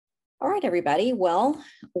All right, everybody. Well,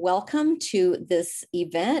 welcome to this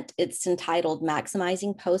event. It's entitled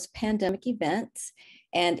Maximizing Post-Pandemic Events,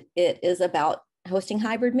 and it is about hosting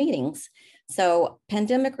hybrid meetings. So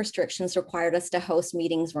pandemic restrictions required us to host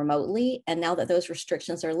meetings remotely. And now that those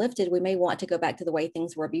restrictions are lifted, we may want to go back to the way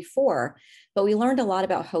things were before. But we learned a lot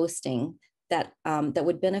about hosting that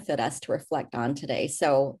would benefit us to reflect on today.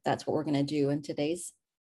 So that's what we're going to do in today's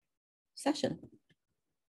session.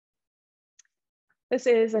 This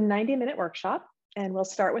is a 90-minute workshop, and we'll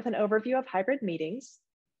start with an overview of hybrid meetings,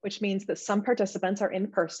 which means that some participants are in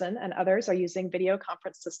person and others are using video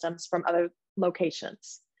conference systems from other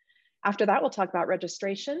locations. After that, we'll talk about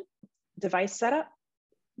registration, device setup,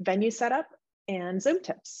 venue setup, and Zoom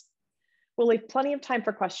tips. We'll leave plenty of time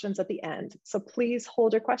for questions at the end, so please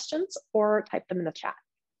hold your questions or type them in the chat.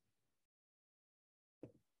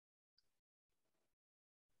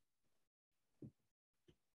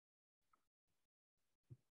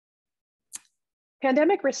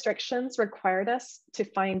 Pandemic restrictions required us to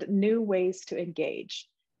find new ways to engage,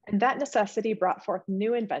 and that necessity brought forth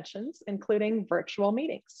new inventions, including virtual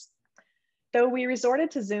meetings. Though we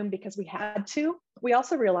resorted to Zoom because we had to, we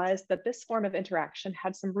also realized that this form of interaction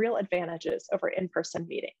had some real advantages over in-person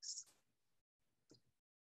meetings.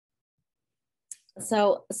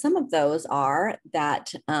 So some of those are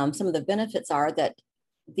that some of the benefits are that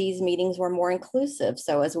these meetings were more inclusive.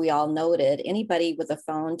 So as we all noted, anybody with a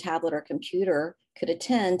phone, tablet, or computer could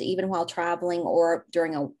attend even while traveling or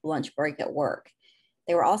during a lunch break at work.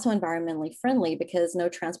 They were also environmentally friendly because no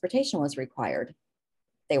transportation was required.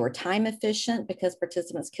 They were time efficient because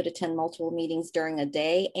participants could attend multiple meetings during a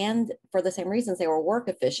day, and for the same reasons, they were work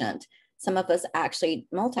efficient. Some of us actually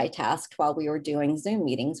multitasked while we were doing Zoom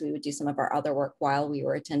meetings. We would do some of our other work while we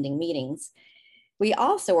were attending meetings. We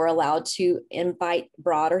also were allowed to invite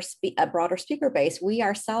a broader speaker base. We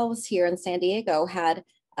ourselves here in San Diego had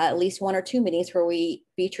at least one or two meetings where we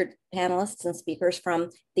featured panelists and speakers from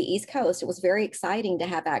the East Coast. It was very exciting to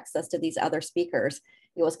have access to these other speakers.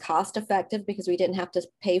 It was cost effective because we didn't have to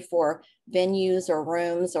pay for venues or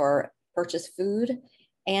rooms or purchase food.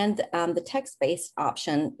 And the text-based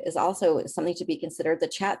option is also something to be considered. The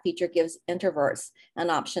chat feature gives introverts an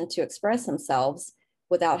option to express themselves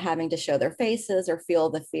without having to show their faces or feel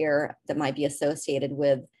the fear that might be associated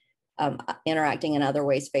with interacting in other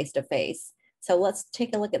ways face-to-face. So let's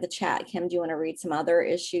take a look at the chat. Kim, do you want to read some other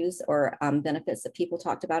issues or benefits that people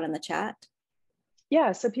talked about in the chat?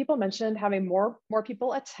 Yeah, so people mentioned having more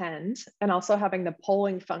people attend, and also having the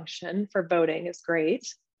polling function for voting is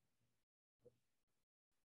great.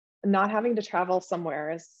 Not having to travel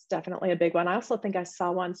somewhere is definitely a big one. I also think I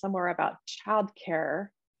saw one somewhere about childcare.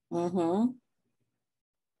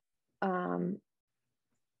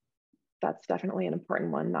 That's definitely an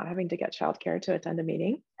important one, not having to get childcare to attend a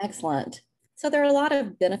meeting. Excellent. So there are a lot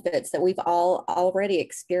of benefits that we've all already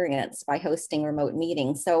experienced by hosting remote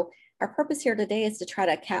meetings. So our purpose here today is to try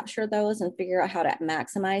to capture those and figure out how to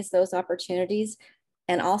maximize those opportunities,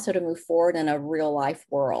 and also to move forward in a real life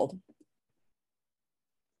world.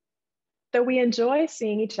 Though we enjoy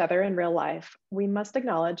seeing each other in real life, we must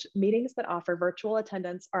acknowledge meetings that offer virtual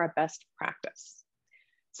attendance are a best practice.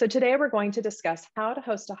 So today we're going to discuss how to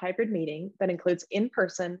host a hybrid meeting that includes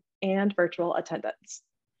in-person and virtual attendance.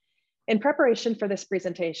 In preparation for this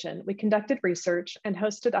presentation, we conducted research and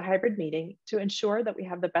hosted a hybrid meeting to ensure that we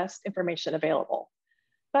have the best information available.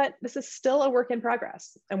 But this is still a work in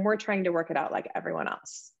progress, and we're trying to work it out like everyone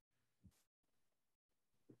else.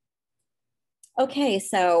 Okay,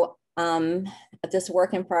 so this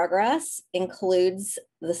work in progress includes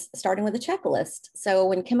starting with a checklist. So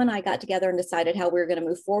when Kim and I got together and decided how we were going to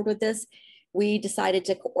move forward with this, we decided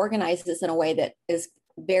to organize this in a way that is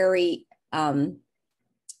very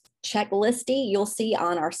checklisty. You'll see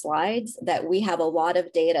on our slides that we have a lot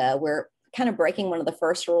of data. We're kind of breaking one of the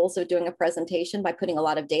first rules of doing a presentation by putting a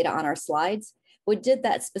lot of data on our slides. We did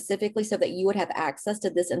that specifically so that you would have access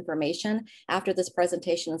to this information after this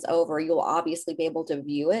presentation is over. You'll obviously be able to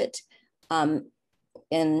view it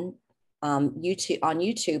in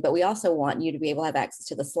YouTube, but we also want you to be able to have access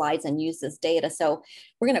to the slides and use this data. So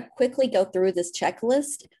we're going to quickly go through this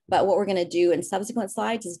checklist, but what we're going to do in subsequent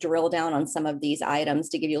slides is drill down on some of these items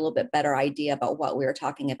to give you a little bit better idea about what we're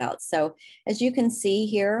talking about. So as you can see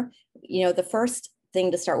here, the first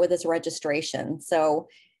thing to start with is registration. So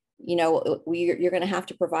you're going to have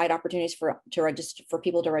to provide opportunities for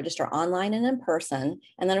people to register online and in person.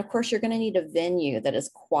 And then of course you're going to need a venue that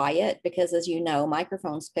is quiet, because as you know,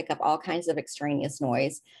 microphones pick up all kinds of extraneous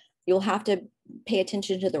noise. You'll have to pay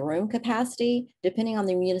attention to the room capacity, depending on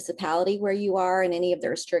the municipality where you are and any of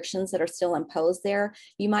the restrictions that are still imposed there.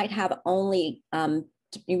 You might only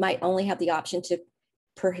have the option to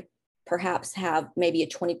perhaps have maybe a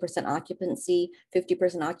 20% occupancy,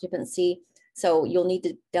 50% occupancy. So you'll need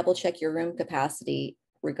to double check your room capacity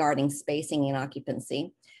regarding spacing and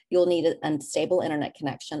occupancy. You'll need a unstable internet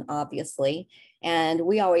connection, obviously. And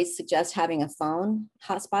we always suggest having a phone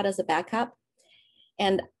hotspot as a backup.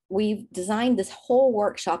 And we've designed this whole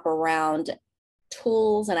workshop around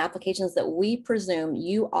tools and applications that we presume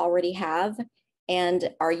you already have and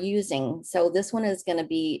are using. So this one is going to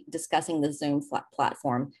be discussing the Zoom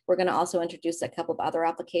platform. We're going to also introduce a couple of other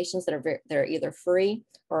applications that are either free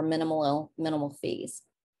or minimal fees.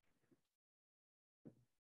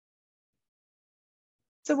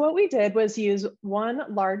 So what we did was use one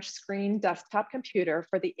large screen desktop computer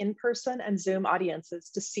for the in-person and Zoom audiences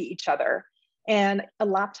to see each other, and a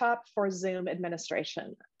laptop for Zoom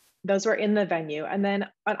administration. Those were in the venue. And then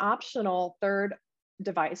an optional third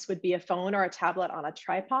device would be a phone or a tablet on a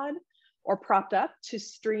tripod or propped up to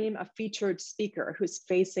stream a featured speaker who's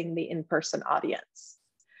facing the in-person audience.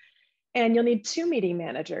 And you'll need 2 meeting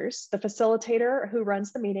managers, the facilitator who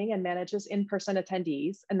runs the meeting and manages in-person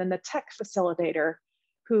attendees, and then the tech facilitator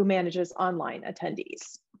who manages online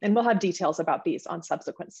attendees. And we'll have details about these on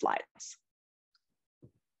subsequent slides.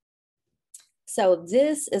 So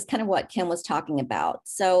this is kind of what Kim was talking about.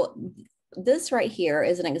 So this right here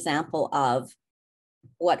is an example of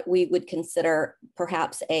what we would consider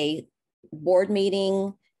perhaps a board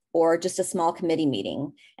meeting or just a small committee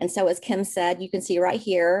meeting. And so as Kim said, you can see right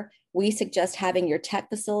here, we suggest having your tech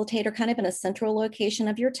facilitator kind of in a central location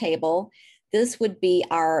of your table. This would be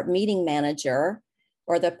our meeting manager,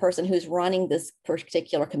 or the person who's running this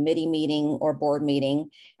particular committee meeting or board meeting.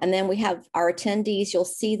 And then we have our attendees. You'll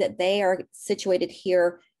see that they are situated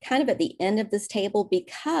here kind of at the end of this table,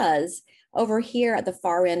 because over here at the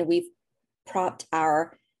far end, we've propped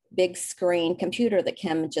our big screen computer that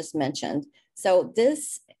Kim just mentioned. So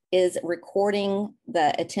this is recording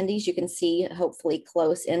the attendees. You can see hopefully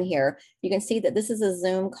close in here. You can see that this is a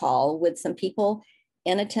Zoom call with some people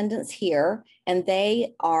in attendance here, and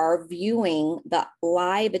they are viewing the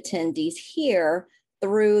live attendees here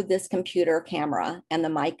through this computer camera and the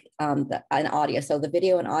mic and audio. So the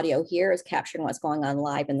video and audio here is capturing what's going on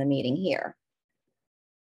live in the meeting here.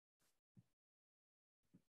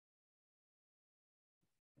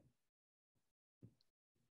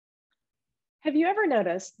 Have you ever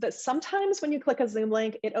noticed that sometimes when you click a Zoom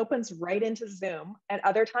link, it opens right into Zoom, and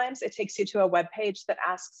other times it takes you to a web page that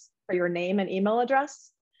asks for your name and email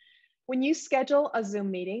address? When you schedule a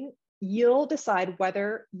Zoom meeting, you'll decide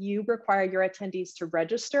whether you require your attendees to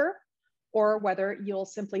register or whether you'll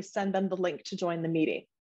simply send them the link to join the meeting.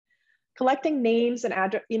 Collecting names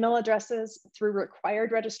and email addresses through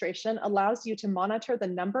required registration allows you to monitor the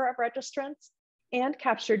number of registrants and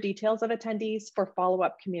capture details of attendees for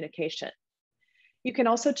follow-up communication. You can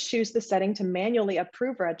also choose the setting to manually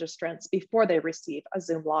approve registrants before they receive a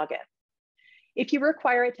Zoom login. If you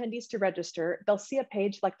require attendees to register, they'll see a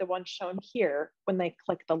page like the one shown here when they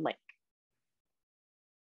click the link.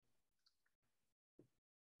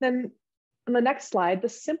 Then on the next slide, the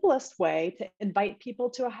simplest way to invite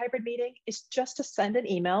people to a hybrid meeting is just to send an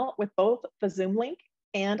email with both the Zoom link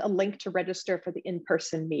and a link to register for the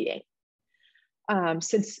in-person meeting.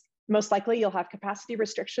 Since most likely you'll have capacity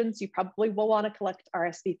restrictions, you probably will want to collect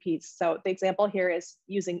RSVPs. So the example here is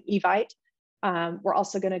using Evite. We're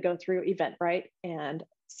also going to go through Eventbrite and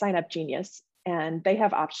Sign Up Genius, and they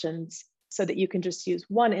have options so that you can just use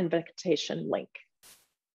one invitation link.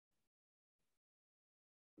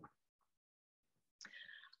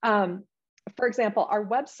 For example, our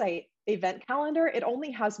website event calendar, it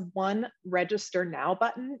only has one register now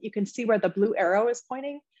button. You can see where the blue arrow is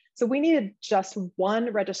pointing. So we needed just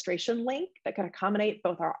one registration link that could accommodate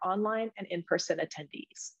both our online and in-person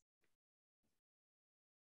attendees.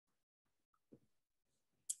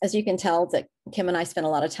 As you can tell, that Kim and I spent a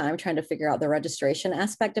lot of time trying to figure out the registration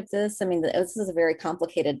aspect of this. I mean, this is a very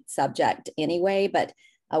complicated subject anyway, but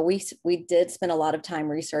we did spend a lot of time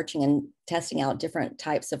researching and testing out different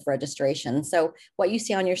types of registration. So what you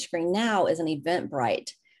see on your screen now is an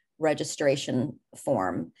Eventbrite registration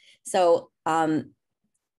form. So the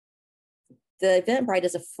Eventbrite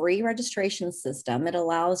is a free registration system. It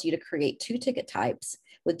allows you to create 2 ticket types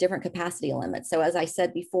with different capacity limits. So as I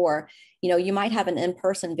said before, you might have an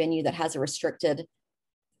in-person venue that has a restricted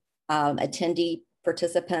attendee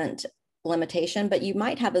participant limitation, but you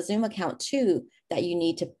might have a Zoom account too that you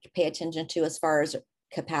need to pay attention to as far as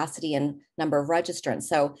capacity and number of registrants.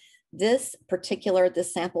 So this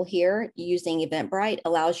sample here using Eventbrite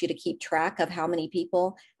allows you to keep track of how many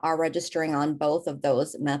people are registering on both of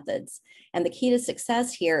those methods. And the key to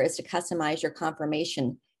success here is to customize your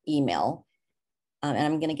confirmation email. And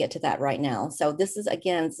I'm going to get to that right now. So this is,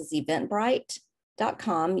 again, this is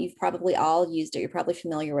eventbrite.com. You've probably all used it. You're probably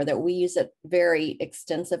familiar with it. We use it very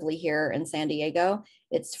extensively here in San Diego.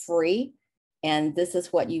 It's free. And this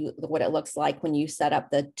is what it looks like when you set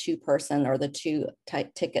up the 2-person or the 2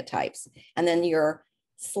 ticket types. And then your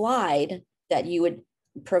slide that you would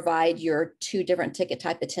provide your 2 different ticket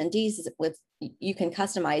type attendees with, you can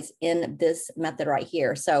customize in this method right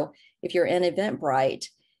here. So if you're in Eventbrite,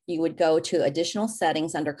 you would go to additional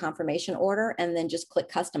settings under confirmation order and then just click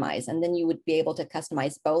customize. And then you would be able to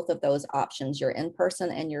customize both of those options, your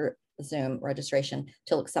in-person and your Zoom registration,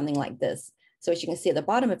 to look something like this. So as you can see at the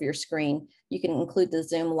bottom of your screen, you can include the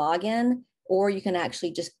Zoom login, or you can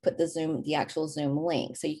actually just put the actual Zoom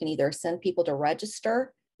link. So you can either send people to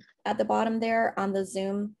register at the bottom there on the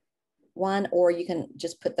Zoom one, or you can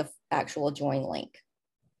just put the actual join link.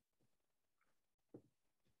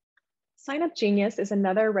 Sign Up Genius is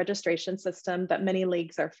another registration system that many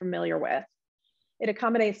leagues are familiar with. It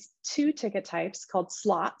accommodates 2 ticket types called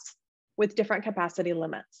slots with different capacity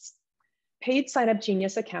limits. Paid Sign Up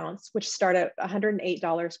Genius accounts, which start at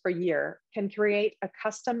 $108 per year, can create a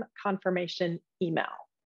custom confirmation email.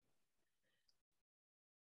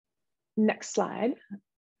 Next slide.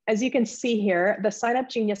 As you can see here, the Sign Up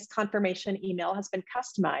Genius confirmation email has been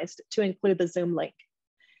customized to include the Zoom link.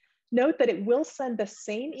 Note that it will send the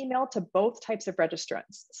same email to both types of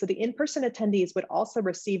registrants. So the in-person attendees would also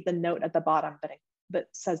receive the note at the bottom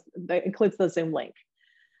that includes the Zoom link.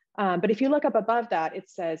 But if you look up above that, it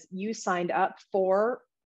says you signed up for :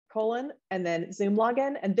 and then Zoom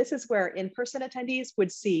login. And this is where in-person attendees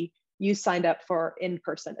would see you signed up for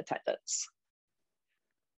in-person attendance.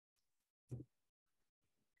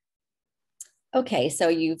 Okay, so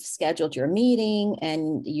you've scheduled your meeting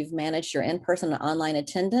and you've managed your in-person and online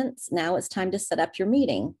attendance. Now it's time to set up your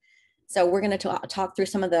meeting. So we're going to talk through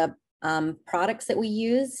some of the products that we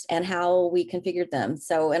used and how we configured them.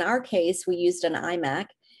 So in our case, we used an iMac,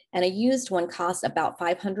 and a used one cost about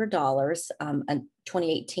 $500, a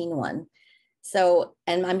 2018 one. So,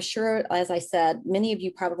 and I'm sure, as I said, many of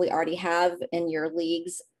you probably already have in your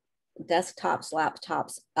leagues desktops,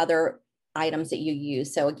 laptops, other items that you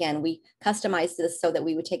use. So again, we customized this so that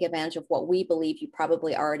we would take advantage of what we believe you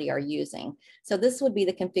probably already are using. So this would be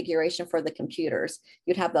the configuration for the computers.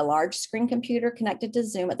 You'd have the large screen computer connected to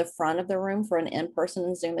Zoom at the front of the room for an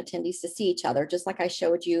in-person Zoom attendees to see each other, just like I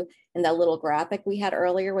showed you in that little graphic we had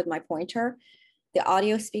earlier with my pointer. The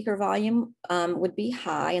audio speaker volume would be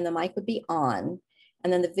high and the mic would be on.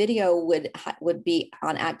 And then the video would be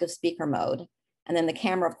on active speaker mode. And then the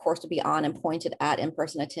camera, of course, would be on and pointed at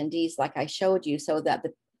in-person attendees like I showed you, so that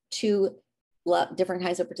the 2 different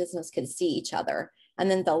kinds of participants could see each other. And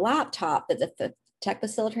then the laptop that the tech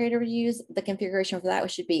facilitator would use, the configuration for that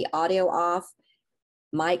should be audio off,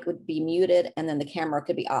 mic would be muted, and then the camera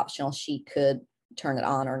could be optional. She could turn it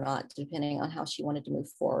on or not, depending on how she wanted to move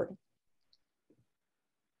forward.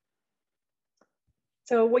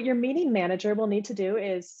 So what your meeting manager will need to do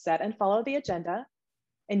is set and follow the agenda,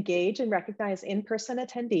 engage and recognize in-person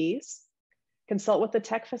attendees, consult with the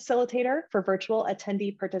tech facilitator for virtual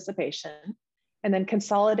attendee participation, and then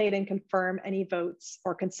consolidate and confirm any votes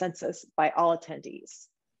or consensus by all attendees.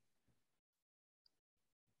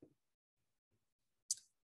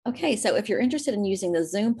 Okay, so if you're interested in using the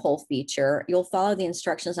Zoom poll feature, you'll follow the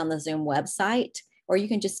instructions on the Zoom website, or you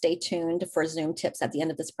can just stay tuned for Zoom tips at the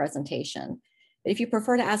end of this presentation. But if you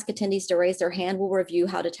prefer to ask attendees to raise their hand, we'll review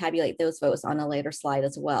how to tabulate those votes on a later slide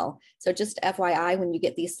as well. So just FYI, when you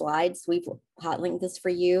get these slides, we've hot linked this for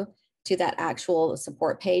you to that actual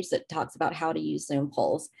support page that talks about how to use Zoom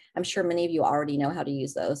polls. I'm sure many of you already know how to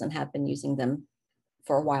use those and have been using them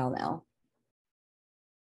for a while now.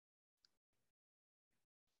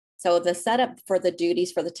 So the setup for the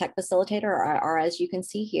duties for the tech facilitator are as you can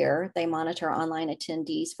see here. They monitor online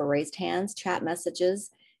attendees for raised hands, chat messages.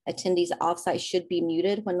 Attendees offsite should be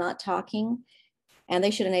muted when not talking, and they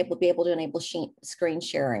should be able to enable screen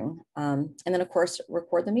sharing. And then of course,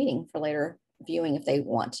 record the meeting for later viewing if they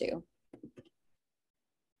want to.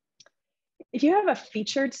 If you have a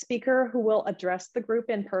featured speaker who will address the group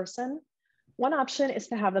in person, one option is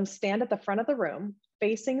to have them stand at the front of the room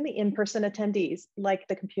facing the in-person attendees like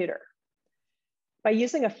the computer. By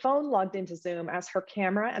using a phone logged into Zoom as her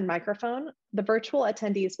camera and microphone, the virtual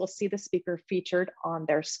attendees will see the speaker featured on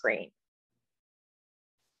their screen.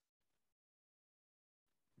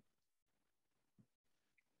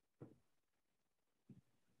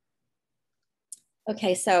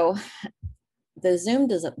 Okay, so the Zoom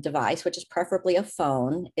device, which is preferably a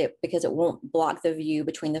phone, because it won't block the view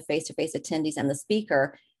between the face-to-face attendees and the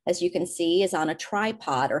speaker, as you can see, is on a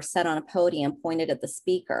tripod or set on a podium pointed at the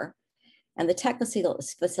speaker. And the tech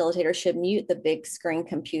facilitator should mute the big screen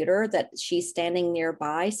computer that she's standing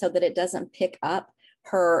nearby so that it doesn't pick up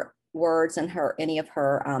her words and any of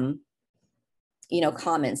her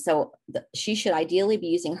comments. So she should ideally be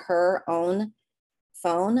using her own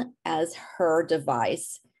phone as her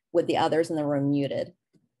device with the others in the room muted.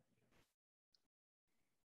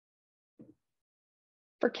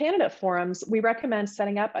 For candidate forums, we recommend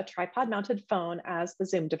setting up a tripod mounted phone as the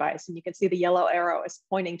Zoom device. And you can see the yellow arrow is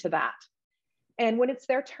pointing to that. And when it's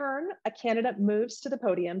their turn, a candidate moves to the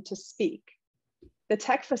podium to speak. The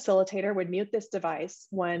tech facilitator would mute this device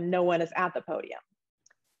when no one is at the podium.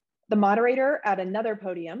 The moderator at another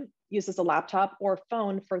podium uses a laptop or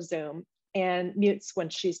phone for Zoom and mutes when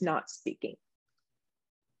she's not speaking.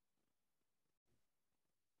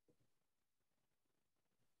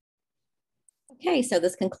 Okay, so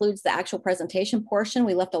this concludes the actual presentation portion.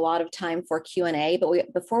 We left a lot of time for Q&A,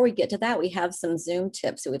 but before we get to that, we have some Zoom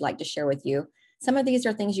tips that we'd like to share with you. Some of these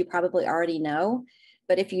are things you probably already know,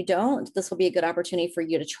 but if you don't, this will be a good opportunity for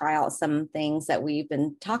you to try out some things that we've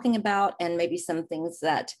been talking about and maybe some things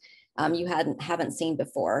that you haven't seen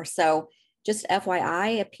before. So just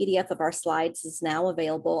FYI, a PDF of our slides is now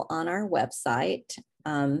available on our website.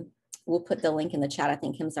 We'll put the link in the chat. I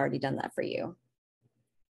think Kim's already done that for you.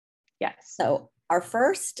 Yes. So our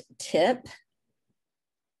first tip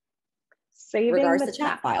regards the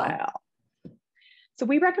chat file. So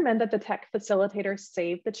we recommend that the tech facilitator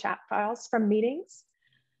save the chat files from meetings.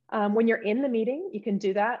 When you're in the meeting, you can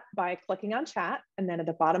do that by clicking on chat, and then at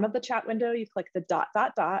the bottom of the chat window, you click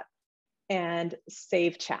the ... and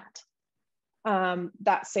save chat.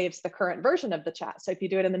 That saves the current version of the chat. So if you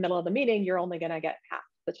do it in the middle of the meeting, you're only going to get half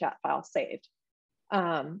the chat file saved.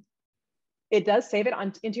 It does save it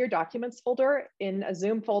into your documents folder in a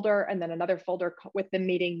Zoom folder, and then another folder with the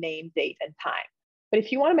meeting name, date, and time. But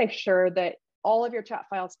if you want to make sure that all of your chat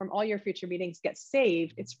files from all your future meetings get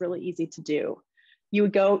saved, it's really easy to do.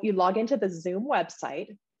 You log into the Zoom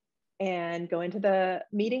website and go into the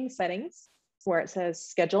meeting settings where it says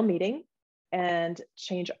schedule meeting and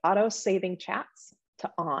change auto saving chats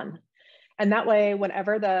to on. And that way,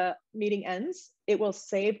 whenever the meeting ends, it will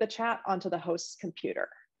save the chat onto the host's computer.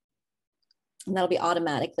 And that'll be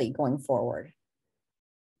automatically going forward.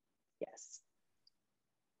 Yes.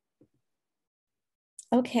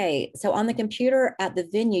 Okay, so on the computer at the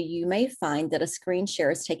venue, you may find that a screen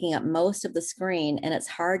share is taking up most of the screen and it's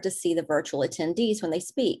hard to see the virtual attendees when they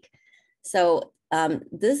speak. So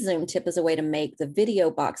this Zoom tip is a way to make the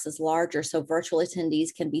video boxes larger so virtual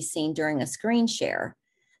attendees can be seen during a screen share.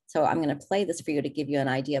 So I'm going to play this for you to give you an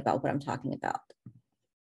idea about what I'm talking about.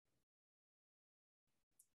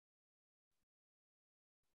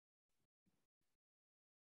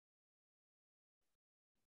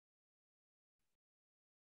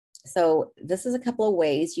 So this is a couple of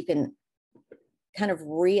ways you can kind of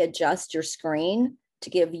readjust your screen to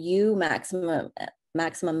give you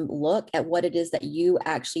maximum look at what it is that you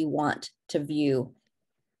actually want to view.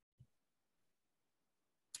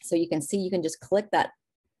 So you can see, you can just click that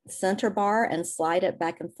center bar and slide it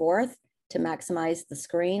back and forth to maximize the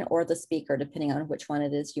screen or the speaker, depending on which one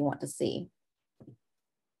it is you want to see.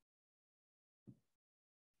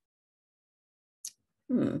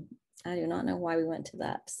 I do not know why we went to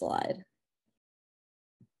that slide.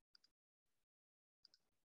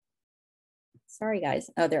 Sorry, guys.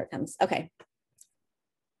 Oh, there it comes. Okay.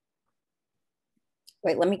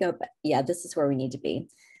 Wait, let me go back. Yeah, this is where we need to be.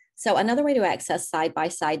 So another way to access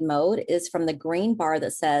side-by-side mode is from the green bar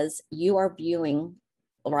that says you are viewing,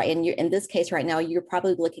 right? And in this case right now, you're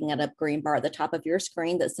probably looking at a green bar at the top of your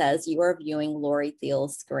screen that says you are viewing Lori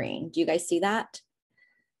Thiel's screen. Do you guys see that?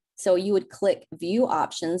 So you would click view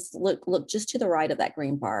options, look just to the right of that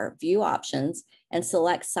green bar, view options, and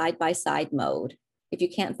select side-by-side mode. If you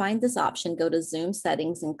can't find this option, go to Zoom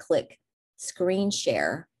settings and click screen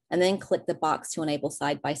share, and then click the box to enable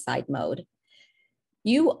side-by-side mode.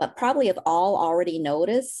 You probably have all already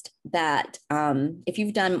noticed that if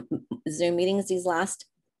you've done Zoom meetings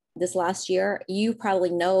this last year, you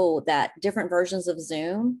probably know that different versions of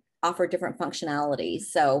Zoom offer different functionalities.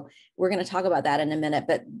 So we're going to talk about that in a minute,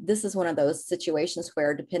 but this is one of those situations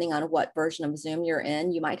where depending on what version of Zoom you're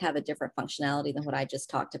in, you might have a different functionality than what I just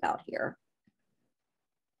talked about here.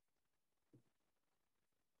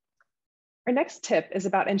 Our next tip is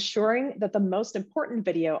about ensuring that the most important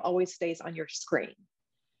video always stays on your screen.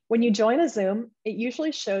 When you join a Zoom, it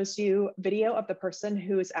usually shows you video of the person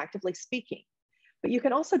who is actively speaking, but you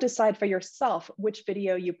can also decide for yourself which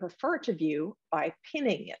video you prefer to view by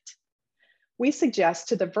pinning it. We suggest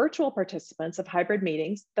to the virtual participants of hybrid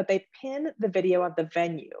meetings that they pin the video of the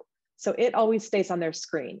venue So it always stays on their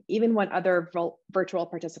screen, even when other virtual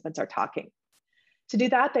participants are talking. To do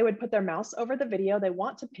that, they would put their mouse over the video they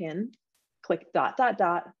want to pin, click ...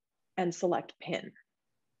 and select pin.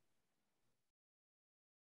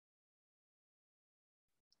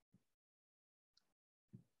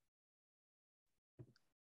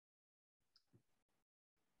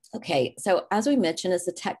 Okay, so as we mentioned, it's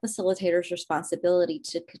the tech facilitator's responsibility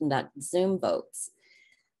to conduct Zoom votes.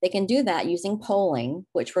 They can do that using polling,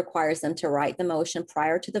 which requires them to write the motion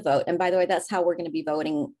prior to the vote. And by the way, that's how we're going to be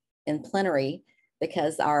voting in plenary,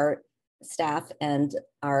 because our staff and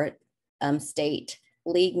our state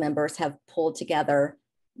league members have pulled together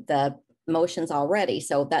the motions already.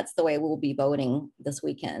 So that's the way we'll be voting this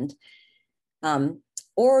weekend.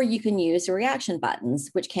 Or you can use the reaction buttons,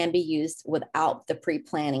 which can be used without the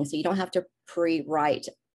pre-planning. So you don't have to pre-write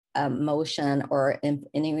a motion or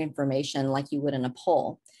any information like you would in a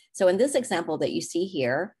poll. So in this example that you see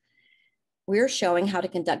here, we're showing how to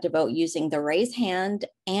conduct a vote using the raise hand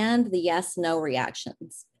and the yes, no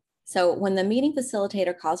reactions. So when the meeting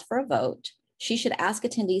facilitator calls for a vote, she should ask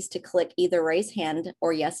attendees to click either raise hand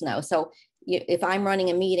or yes, no. So if I'm running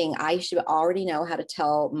a meeting, I should already know how to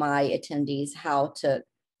tell my attendees how to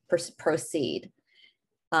proceed.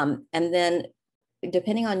 And then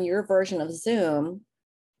depending on your version of Zoom,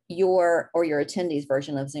 your attendees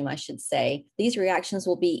version of Zoom, I should say, these reactions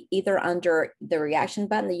will be either under the reaction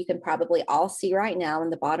button that you can probably all see right now in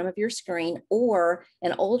the bottom of your screen, or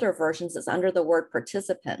in older versions, it's under the word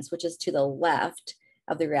participants, which is to the left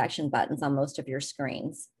of the reaction buttons on most of your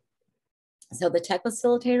screens. So the tech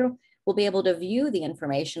facilitator will be able to view the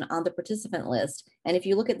information on the participant list. And if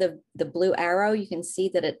you look at the blue arrow, you can see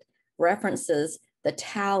that it references the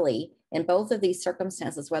tally in both of these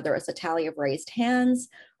circumstances, whether it's a tally of raised hands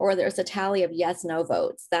or whether it's a tally of yes, no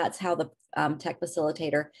votes. That's how the tech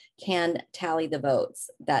facilitator can tally the votes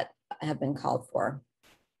that have been called for.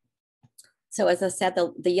 So as I said,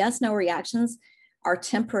 the yes, no reactions are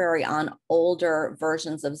temporary on older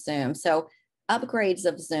versions of Zoom. So upgrades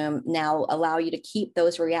of Zoom now allow you to keep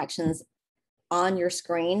those reactions on your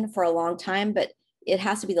screen for a long time, but it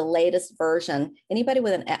has to be the latest version. Anybody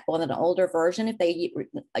with an older version, if they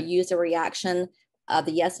use a reaction,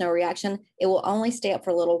 the yes, no reaction, it will only stay up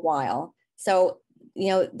for a little while. So,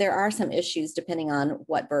 there are some issues depending on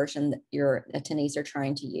what version your attendees are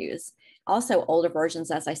trying to use. Also, older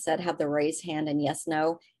versions, as I said, have the raise hand and yes,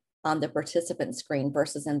 no on the participant screen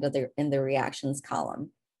versus in the reactions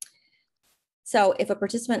column. So if a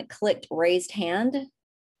participant clicked raised hand,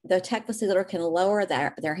 the tech facilitator can lower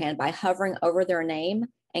their hand by hovering over their name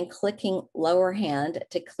and clicking lower hand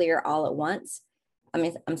to clear all at once.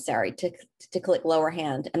 To click lower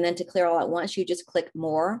hand. And then to clear all at once, you just click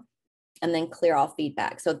more and then clear all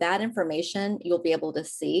feedback. So that information you'll be able to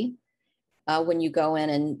see when you go in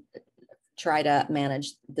and try to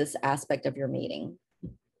manage this aspect of your meeting.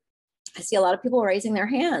 I see a lot of people raising their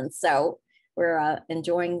hands, so we're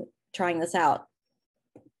enjoying trying this out.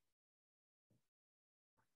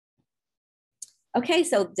 Okay,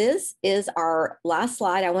 so this is our last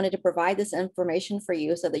slide. I wanted to provide this information for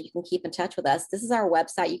you so that you can keep in touch with us. This is our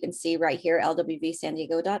website. You can see right here,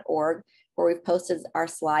 lwvsandiego.org, where we've posted our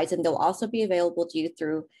slides, and they'll also be available to you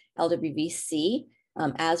through LWVC,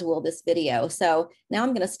 as will this video. So now I'm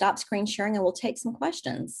going to stop screen sharing and we'll take some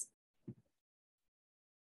questions.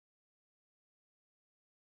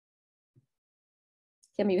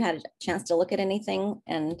 Kim, you had a chance to look at anything?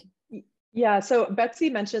 And yeah, so Betsy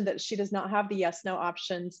mentioned that she does not have the yes, no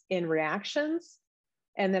options in reactions.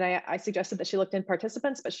 And then I suggested that she looked in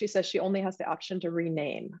participants, but she says she only has the option to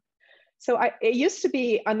rename. So it used to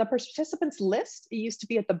be on the participants list, it used to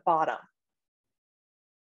be at the bottom.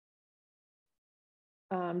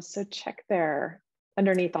 So check there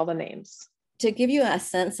underneath all the names. To give you a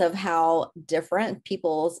sense of how different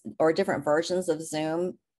different versions of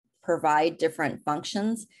Zoom provide different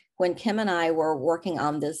functions, when Kim and I were working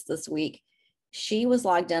on this week, she was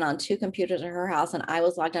logged in on 2 computers at her house and I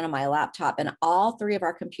was logged in on my laptop, and all 3 of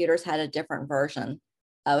our computers had a different version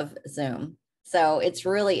of Zoom. So it's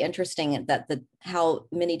really interesting that how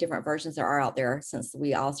many different versions there are out there since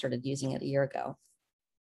we all started using it a year ago.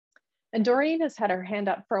 And Doreen has had her hand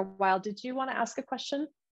up for a while. Did you want to ask a question?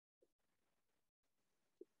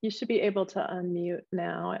 You should be able to unmute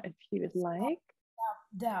now if you would like.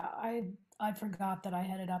 Yeah, I forgot that I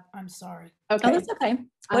had it up. I'm sorry. Okay. Oh, that's okay.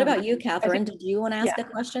 What about you, Catherine? Did you want to ask a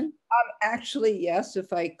question? Actually, yes,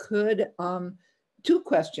 if I could. 2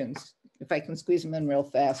 questions, if I can squeeze them in real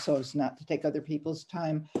fast so as not to take other people's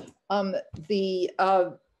time. The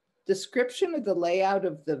description of the layout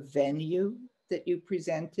of the venue that you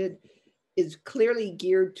presented is clearly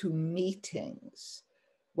geared to meetings.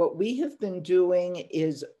 What we have been doing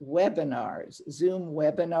is webinars, Zoom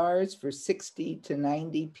webinars for 60 to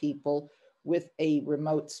 90 people with a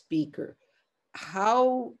remote speaker.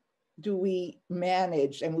 How do we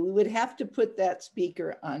manage? And we would have to put that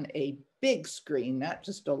speaker on a big screen, not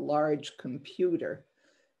just a large computer,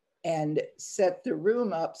 and set the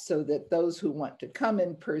room up so that those who want to come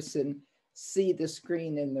in person see the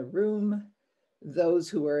screen in the room. Those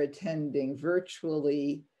who are attending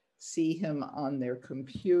virtually see him on their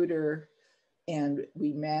computer, and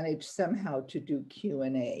we manage somehow to do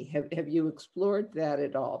Q&A. Have you explored that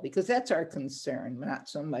at all? Because that's our concern, not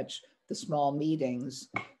so much the small meetings.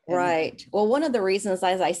 Right. Well, one of the reasons,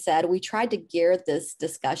 as I said, we tried to gear this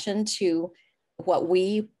discussion to what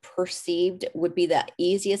we perceived would be the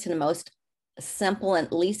easiest and most simple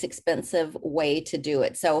and least expensive way to do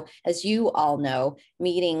it. So as you all know,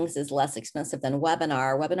 meetings is less expensive than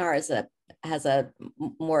webinar. Webinar has a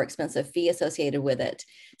more expensive fee associated with it.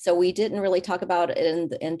 So we didn't really talk about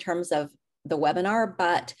it in terms of the webinar,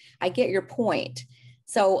 but I get your point.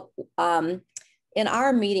 So in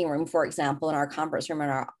our meeting room, for example, in our conference room in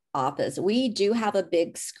our office, we do have a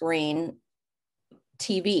big screen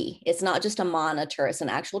TV. It's not just a monitor, it's an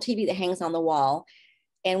actual TV that hangs on the wall.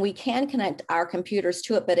 And we can connect our computers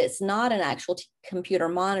to it, but it's not an actual computer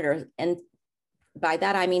monitor. And by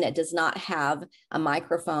that, I mean, it does not have a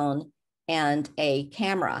microphone and a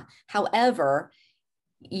camera. However,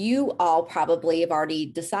 you all probably have already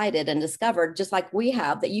decided and discovered, just like we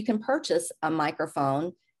have, that you can purchase a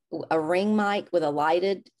microphone, a ring mic with a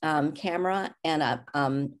lighted camera and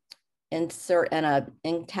a insert and a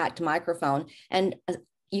intact microphone. And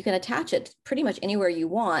you can attach it pretty much anywhere you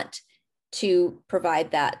want to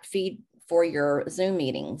provide that feed for your Zoom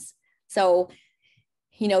meetings. So,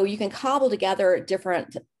 you know, you can cobble together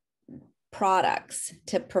different products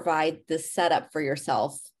to provide this setup for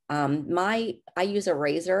yourself. I use a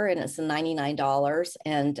razor and it's $99,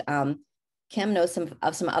 and Kim knows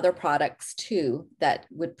some other products too that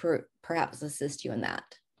would perhaps assist you in that.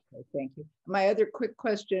 Okay, thank you. My other quick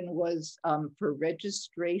question was for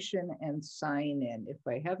registration and sign-in. If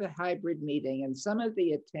I have a hybrid meeting and some of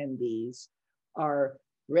the attendees are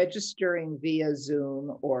registering via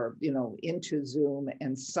Zoom or, you know, into Zoom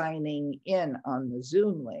and signing in on the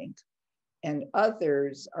Zoom link, and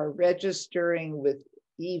others are registering with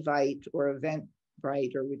Evite or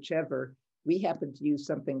Eventbrite or whichever. We happen to use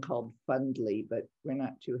something called Fundly, but we're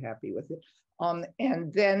not too happy with it.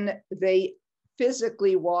 And then they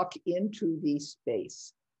physically walk into the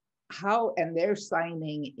space. How, and they're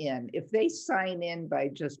signing in. If they sign in by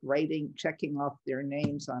just checking off their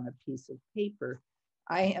names on a piece of paper,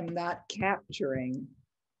 I am not capturing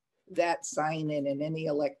that sign in any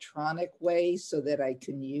electronic way so that I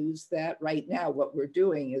can use that. Right now, what we're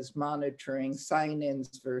doing is monitoring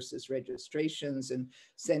sign-ins versus registrations and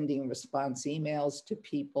sending response emails to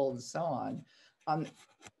people and so on.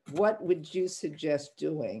 What would you suggest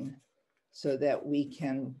doing so that we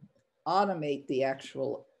can automate the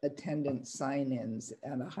actual attendance sign-ins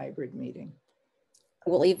at a hybrid meeting?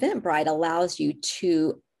 Well, Eventbrite allows you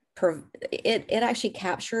to it actually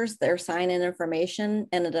captures their sign-in information,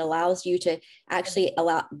 and it allows you to actually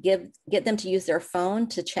get them to use their phone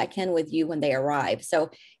to check in with you when they arrive.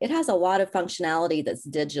 So it has a lot of functionality that's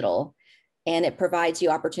digital, and it provides you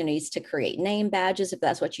opportunities to create name badges if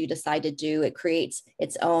that's what you decide to do. It creates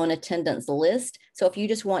its own attendance list. So if you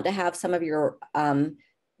just want to have some of your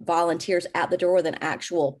volunteers at the door with an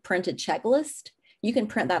actual printed checklist, you can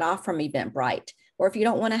print that off from Eventbrite. Or if you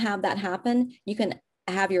don't want to have that happen, you can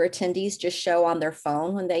have your attendees just show on their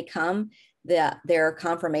phone when they come their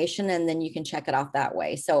confirmation, and then you can check it off that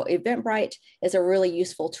way. So Eventbrite is a really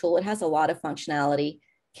useful tool. It has a lot of functionality.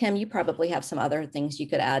 Kim, you probably have some other things you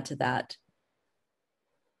could add to that.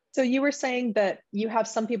 So you were saying that you have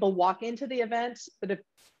some people walk into the event, but if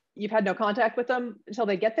you've had no contact with them until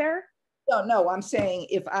they get there? No, I'm saying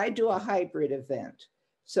if I do a hybrid event,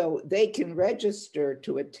 so they can register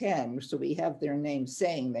to attend, so we have their name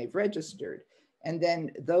saying they've registered. And then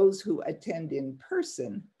those who attend in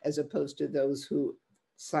person, as opposed to those who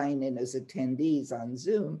sign in as attendees on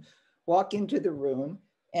Zoom, walk into the room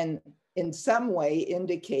and in some way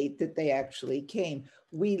indicate that they actually came.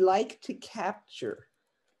 We like to capture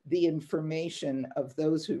the information of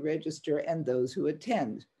those who register and those who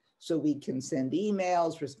attend, so we can send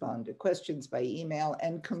emails, respond to questions by email,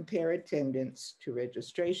 and compare attendance to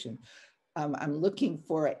registration. I'm looking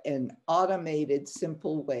for an automated,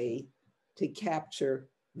 simple way to capture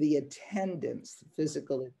the attendance,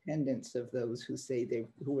 physical attendance of those who say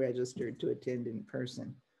who registered to attend in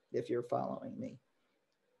person, if you're following me.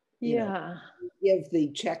 Yeah. Give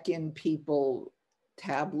the check-in people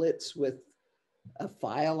tablets with a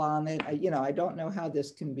file on it. I don't know how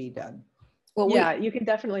this can be done. Well, yeah, you can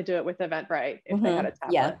definitely do it with Eventbrite if they had a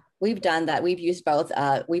tablet. Yeah, we've done that. We've used both.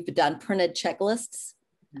 We've done printed checklists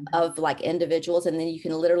of like individuals, and then you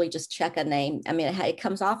can literally just check a name. I mean, it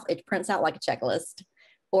comes off, it prints out like a checklist.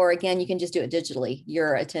 Or again, you can just do it digitally.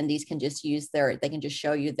 Your attendees can just use they can just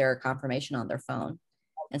show you their confirmation on their phone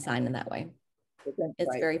and sign in that way.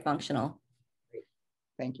 It's very functional.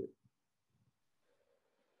 Thank you.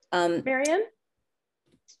 Marianne?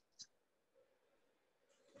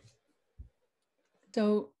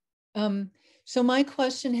 So my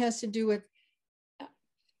question has to do with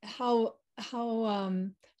how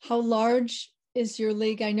large is your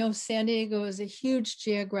league? I know San Diego is a huge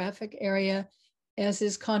geographic area, as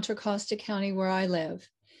is Contra Costa County, where I live.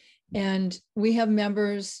 And we have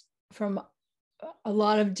members from a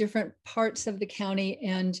lot of different parts of the county,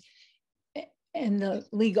 and the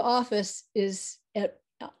league office is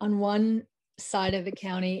on one side of the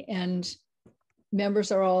county, and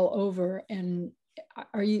members are all over. And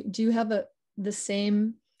do you have the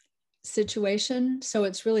same situation? So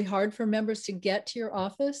it's really hard for members to get to your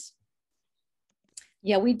office?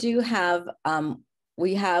 Yeah, we do have,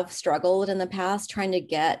 we have struggled in the past trying to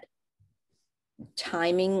get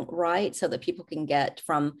timing right so that people can get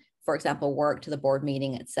from, for example, work to the board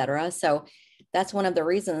meeting, et cetera. So that's one of the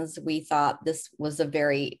reasons we thought this was a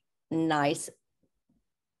very nice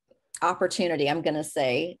opportunity, I'm going to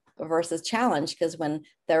say, versus challenge, because when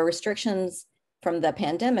the restrictions from the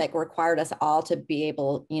pandemic required us all to be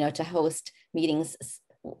able, to host meetings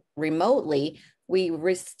remotely, we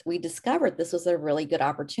discovered this was a really good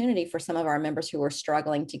opportunity for some of our members who were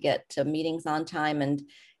struggling to get to meetings on time and,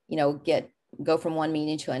 go from one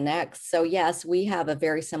meeting to a next. So yes, we have a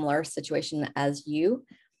very similar situation as you.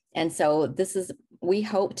 And so we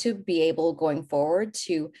hope to be able going forward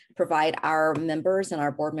to provide our members and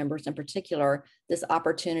our board members in particular, this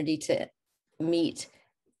opportunity to meet,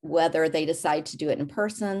 whether they decide to do it in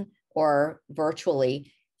person or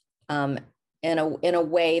virtually, in a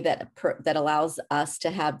way that allows us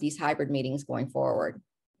to have these hybrid meetings going forward.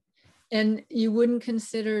 And you wouldn't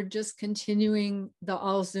consider just continuing the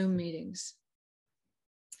all Zoom meetings?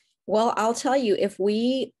 Well, I'll tell you, if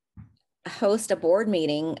we host a board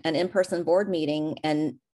meeting, an in-person board meeting,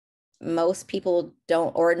 and most people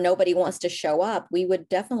don't, or nobody wants to show up, we would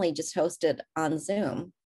definitely just host it on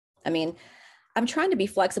Zoom. I mean, I'm trying to be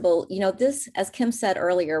flexible. This, as Kim said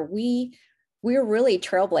earlier, we're really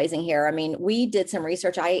trailblazing here. I mean, we did some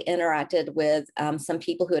research. I interacted with some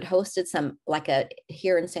people who had hosted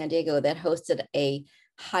here in San Diego that hosted a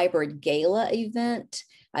hybrid gala event.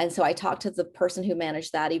 And so I talked to the person who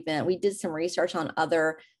managed that event. We did some research on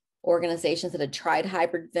other organizations that had tried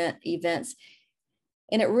hybrid events.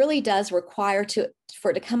 And it really does require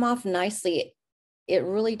for it to come off nicely, it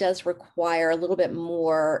really does require a little bit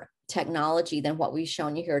more technology than what we've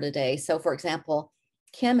shown you here today. So for example,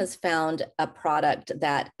 Kim has found a product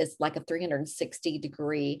that is like a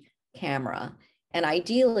 360-degree camera. And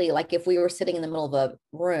ideally, like if we were sitting in the middle of a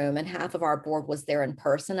room and half of our board was there in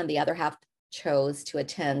person and the other half chose to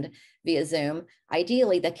attend via Zoom,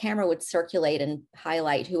 ideally the camera would circulate and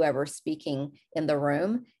highlight whoever's speaking in the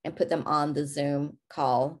room and put them on the Zoom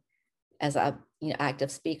call as a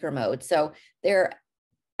active speaker mode. So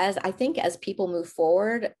I think as people move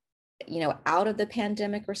forward, out of the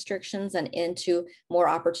pandemic restrictions and into more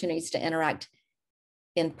opportunities to interact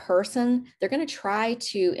in person, they're going to try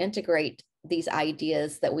to integrate these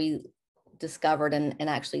ideas that we discovered and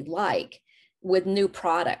actually with new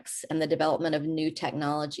products and the development of new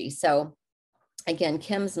technology. So again,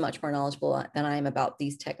 Kim's much more knowledgeable than I am about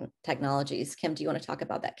these technologies. Kim, do you want to talk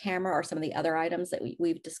about that camera or some of the other items that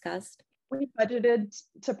we've discussed? We budgeted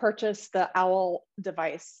to purchase the OWL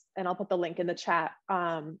device, and I'll put the link in the chat.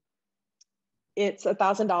 It's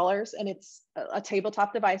 $1,000, and it's a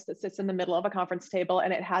tabletop device that sits in the middle of a conference table,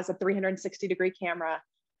 and it has a 360-degree camera.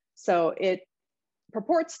 So it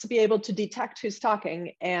purports to be able to detect who's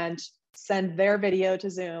talking and send their video to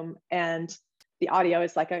Zoom, and the audio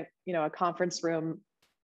is like a conference room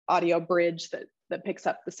audio bridge that picks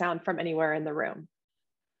up the sound from anywhere in the room.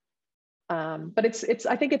 But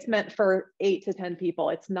I think it's meant for 8 to 10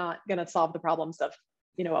 people. It's not going to solve the problems of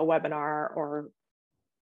a webinar or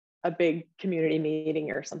a big community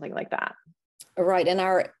meeting or something like that. Right. In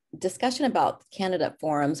our discussion about candidate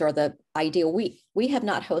forums, or the idea, we have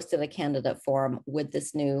not hosted a candidate forum with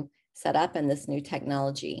this new setup and this new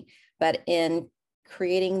technology. But in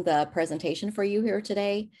creating the presentation for you here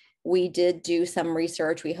today, we did do some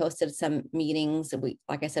research. We hosted some meetings.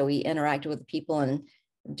 Like I said, we interacted with people and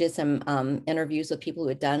did some interviews with people who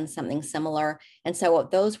had done something similar. And so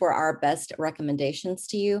those were our best recommendations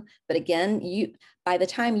to you. But again, by the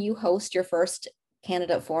time you host your first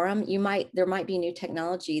candidate forum, there might be new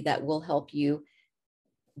technology that will help you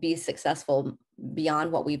be successful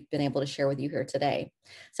beyond what we've been able to share with you here today.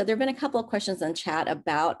 So there've been a couple of questions in chat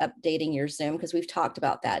about updating your Zoom, because we've talked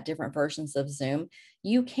about that, different versions of Zoom.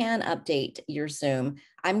 You can update your Zoom.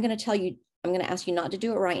 I'm going to ask you not to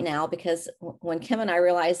do it right now, because when Kim and I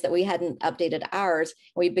realized that we hadn't updated ours,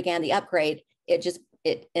 we began the upgrade,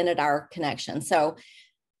 it ended our connection. So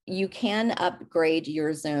you can upgrade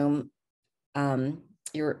your Zoom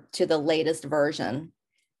to the latest version.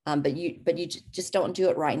 But you just don't do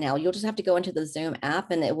it right now. You'll just have to go into the Zoom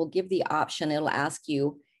app, and it will give the option.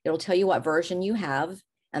 It'll tell you what version you have,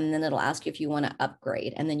 and then it'll ask you if you want to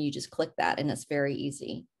upgrade, and then you just click that, and it's very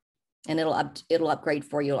easy. And it'll upgrade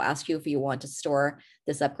for you. It'll ask you if you want to store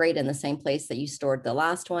this upgrade in the same place that you stored the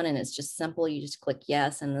last one, and it's just simple. You just click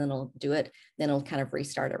yes, and then it'll do it. Then it'll kind of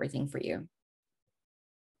restart everything for you.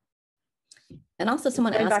 And also,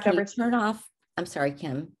 someone asked, can you turn off? I'm sorry,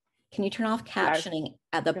 Kim. Can you turn off captioning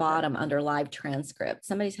at the bottom under live transcript?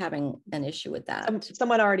 Somebody's having an issue with that.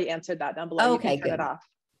 Someone already answered that down below. Okay, you can turn it off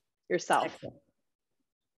yourself. Excellent.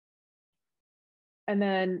 And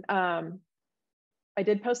then I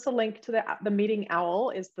did post the link to the Meeting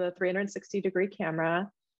Owl, is the 360-degree camera.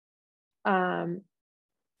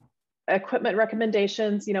 Equipment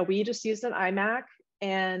recommendations, we just used an iMac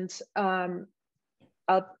and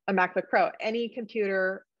a MacBook Pro. Any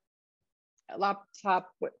computer, laptop,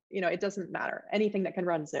 it doesn't matter, anything that can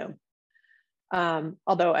run Zoom.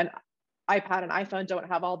 Although an iPad and iPhone don't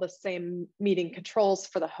have all the same meeting controls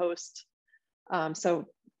for the host. So,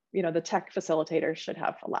 the tech facilitator should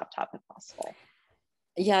have a laptop if possible.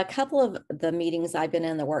 Yeah, a couple of the meetings I've been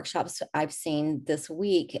in, the workshops I've seen this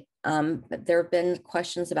week, there have been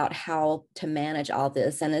questions about how to manage all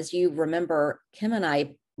this. And as you remember, Kim and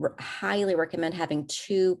I highly recommend having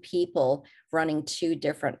 2 people running 2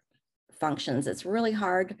 different functions. It's really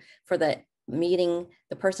hard for the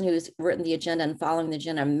person who's written the agenda and following the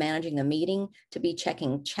agenda and managing the meeting to be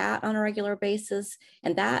checking chat on a regular basis.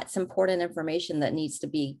 And that's important information that needs to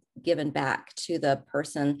be given back to the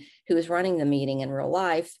person who is running the meeting in real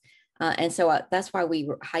life. And so that's why we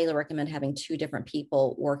highly recommend having 2 different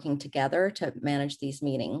people working together to manage these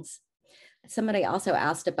meetings. Somebody also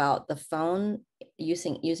asked about the phone,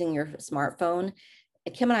 using your smartphone.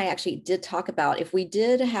 Kim and I actually did talk about, if we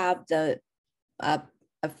did have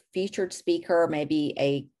a featured speaker, maybe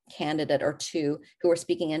a candidate or 2 who are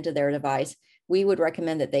speaking into their device, we would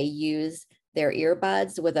recommend that they use their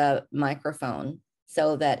earbuds with a microphone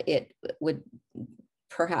so that it would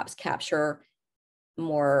perhaps capture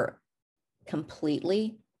more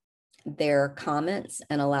completely their comments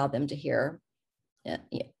and allow them to hear.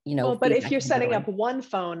 Well, but if you're setting up one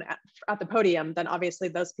phone at the podium, then obviously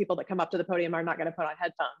those people that come up to the podium are not going to put on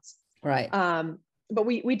headphones. Right. But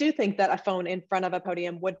we do think that a phone in front of a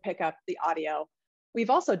podium would pick up the audio. We've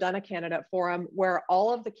also done a candidate forum where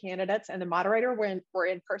all of the candidates and the moderator were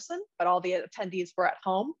in person, but all the attendees were at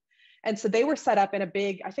home. And so they were set up in a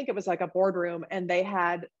big, I think it was like a boardroom, and they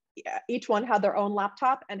had, each one had their own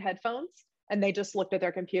laptop and headphones, and they just looked at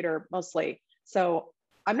their computer mostly. So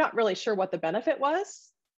I'm not really sure what the benefit was.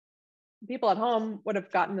 People at home would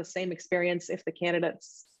have gotten the same experience if the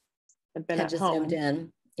candidates had been at home. Zoomed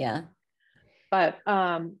in. Yeah. But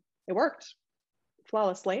it worked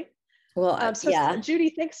flawlessly. Well, so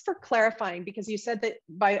Judy, thanks for clarifying, because you said that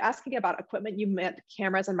by asking about equipment, you meant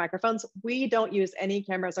cameras and microphones. We don't use any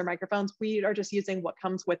cameras or microphones. We are just using what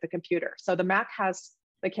comes with the computer. So the Mac has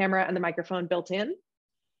the camera and the microphone built in,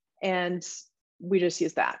 and we just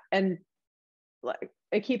use that. And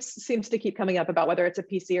it seems to keep coming up about whether it's a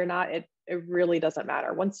PC or not. It really doesn't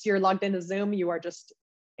matter. Once you're logged into Zoom, you are just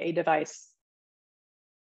a device.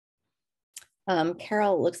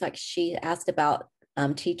 Carol looks like she asked about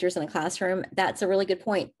teachers in a classroom. That's a really good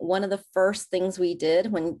point. One of the first things we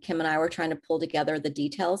did when Kim and I were trying to pull together the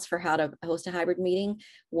details for how to host a hybrid meeting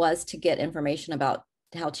was to get information about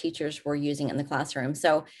how teachers were using it in the classroom.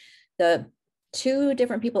 So the 2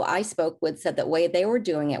 different people I spoke with said that way they were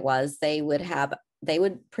doing it was they would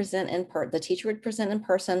present the teacher would present in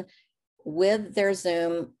person with their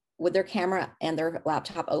Zoom, with their camera and their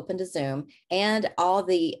laptop open to Zoom, and all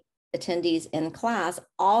the attendees in class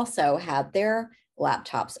also had their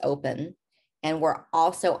laptops open and were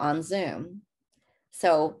also on Zoom.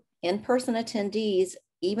 So in-person attendees,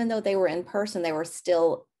 even though they were in person, they were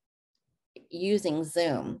still using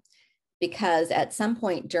Zoom. because at some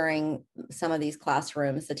point during some of these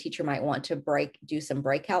classrooms, the teacher might want to do some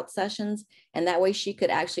breakout sessions. And that way she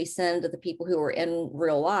could actually send the people who were in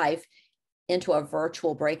real life into a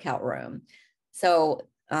virtual breakout room. So,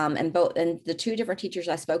 and the two different teachers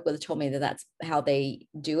I spoke with told me that that's how they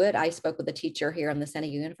do it. I spoke with a teacher here in the San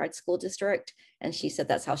Diego Unified School District, and she said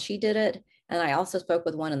that's how she did it. And I also spoke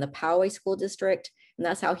with one in the Poway School District, and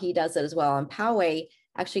that's how he does it as well. And Poway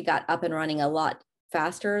actually got up and running a lot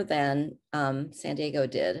faster than San Diego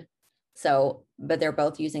did. So, but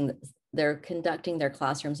they're conducting their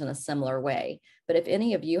classrooms in a similar way. But if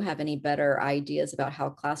any of you have any better ideas about how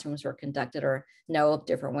classrooms were conducted or know of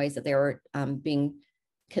different ways that they were being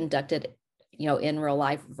conducted, in real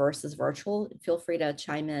life versus virtual, feel free to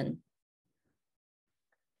chime in.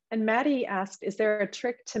 And Maddie asked, is there a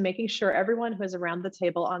trick to making sure everyone who is around the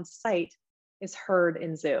table on site is heard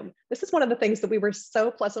in Zoom? This is one of the things that we were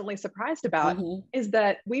so pleasantly surprised about, is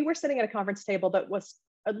that we were sitting at a conference table that was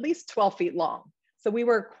at least 12 feet long. So we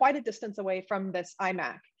were quite a distance away from this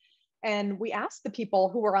iMac. And we asked the people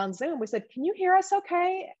who were on Zoom, we said, can you hear us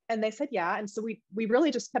okay? And they said, yeah. And so we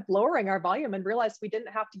really just kept lowering our volume and realized we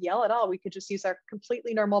didn't have to yell at all. We could just use our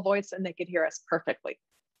completely normal voice and they could hear us perfectly.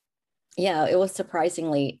 Yeah, it was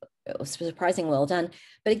surprisingly well done.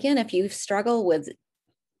 But again, if you struggle with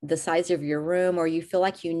the size of your room, or you feel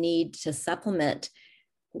like you need to supplement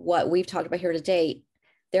what we've talked about here today,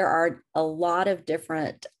 there are a lot of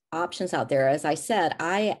different options out there. As I said,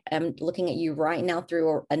 I am looking at you right now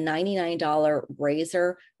through a $99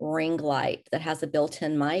 Razer ring light that has a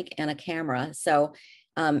built-in mic and a camera. So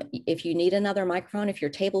if you need another microphone, if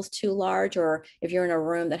your table's too large, or if you're in a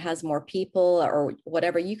room that has more people or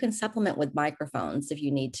whatever, you can supplement with microphones if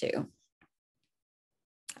you need to.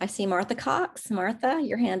 I see Martha Cox. Martha,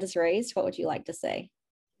 your hand is raised. What would you like to say?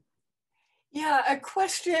 Yeah, a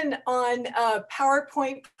question on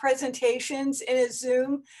PowerPoint presentations in a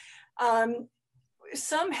Zoom.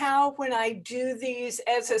 Somehow when I do these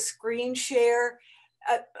as a screen share,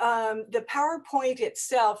 the PowerPoint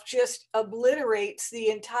itself just obliterates the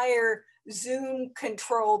entire Zoom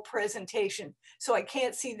control presentation. So I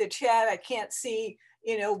can't see the chat, I can't see,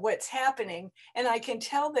 what's happening. And I can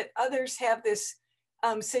tell that others have this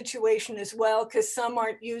situation as well, because some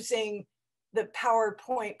aren't using the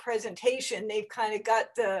PowerPoint presentation. They've kind of got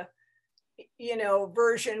the,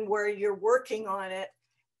 version where you're working on it.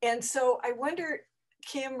 And so I wonder,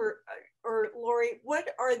 Kim or Lori, what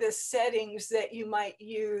are the settings that you might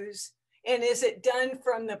use? And is it done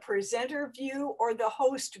from the presenter view or the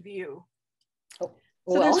host view? So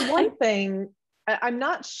there's one thing, I'm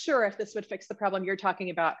not sure if this would fix the problem you're talking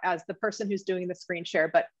about as the person who's doing the screen share,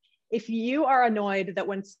 but if you are annoyed that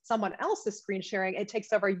when someone else is screen sharing, it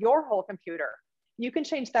takes over your whole computer, you can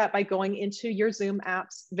change that by going into your Zoom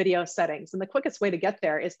app's video settings. And the quickest way to get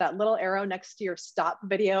there is that little arrow next to your stop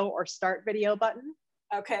video or start video button.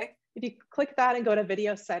 Okay. If you click that and go to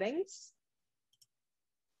video settings,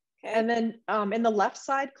 okay. And then in the left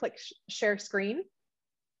side, click share screen.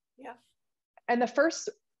 Yeah. And the first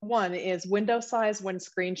one is window size when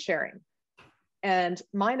screen sharing. And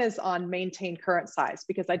mine is on maintain current size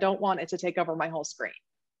because I don't want it to take over my whole screen.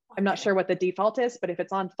 Okay. I'm not sure what the default is, but if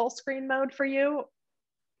it's on full screen mode for you,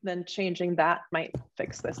 then changing that might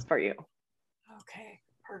fix this for you. Okay,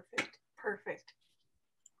 perfect, perfect.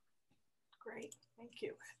 Great, thank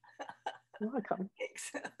you. You're welcome.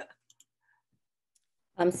 Thanks.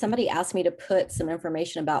 Somebody asked me to put some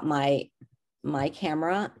information about my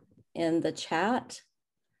camera in the chat.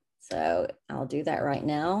 So I'll do that right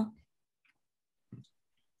now.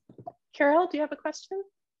 Carol, do you have a question?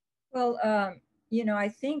 Well, I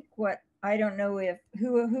think I don't know if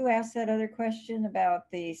who asked that other question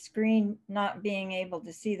about the screen not being able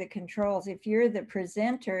to see the controls. If you're the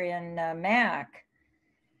presenter in Mac,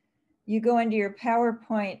 you go into your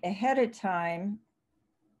PowerPoint ahead of time.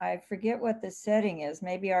 I forget what the setting is.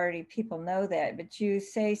 Maybe already people know that, but you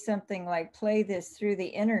say something like play this through the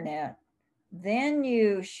internet. Then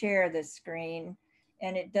you share the screen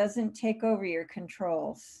and it doesn't take over your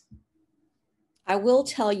controls. I will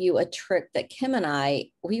tell you a trick that Kim and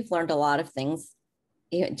we've learned a lot of things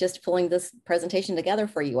just pulling this presentation together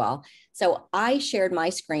for you all. So I shared my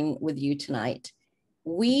screen with you tonight.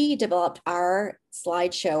 We developed our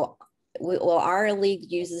slideshow. Our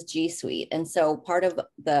league uses G Suite. And so part of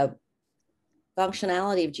the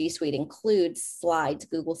functionality of G Suite includes slides,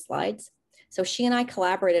 Google Slides. So she and I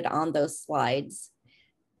collaborated on those slides.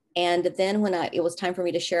 And then when it was time for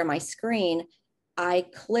me to share my screen, I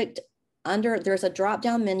clicked there's a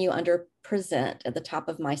drop-down menu under present at the top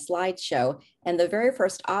of my slideshow. And the very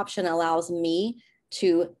first option allows me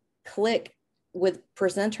to click with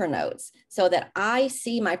presenter notes so that I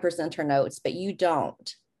see my presenter notes, but you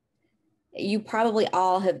don't. You probably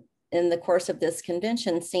all have, in the course of this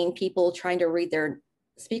convention, seen people trying to read their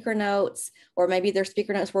speaker notes, or maybe their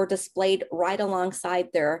speaker notes were displayed right alongside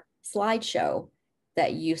their slideshow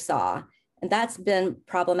that you saw. And that's been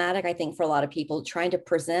problematic, I think, for a lot of people trying to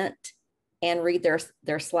present and read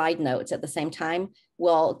their slide notes at the same time.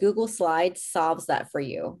 Well, Google Slides solves that for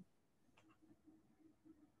you.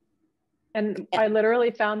 And I literally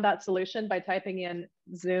found that solution by typing in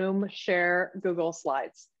Zoom share Google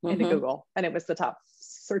Slides into Google, and it was the top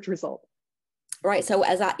search result. Right. So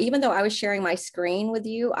even though I was sharing my screen with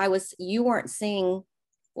you, you weren't seeing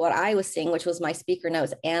what I was seeing, which was my speaker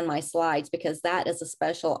notes and my slides, because that is a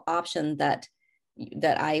special option that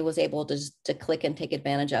I was able to click and take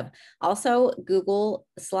advantage of. Also, Google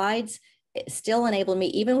Slides still enabled me,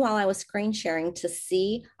 even while I was screen sharing, to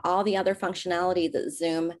see all the other functionality that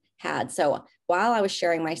Zoom had. So while I was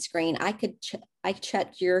sharing my screen, I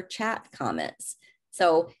checked your chat comments.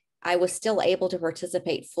 So I was still able to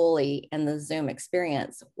participate fully in the Zoom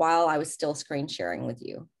experience while I was still screen sharing with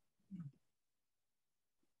you.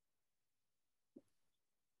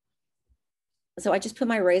 So I just put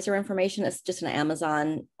my Razor information. It's just an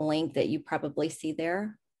Amazon link that you probably see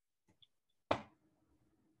there.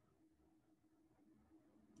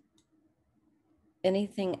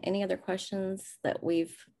 Any other questions that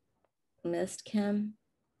we've missed, Kim?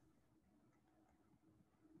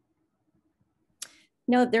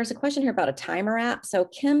 No, there's a question here about a timer app. So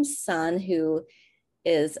Kim's son, who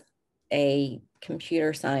is a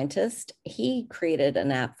computer scientist, he created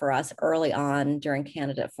an app for us early on during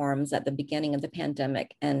candidate forums at the beginning of the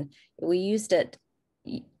pandemic. And we used it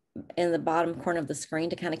in the bottom corner of the screen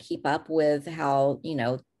to kind of keep up with how,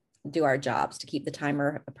 do our jobs, to keep the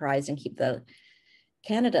timer apprised and keep the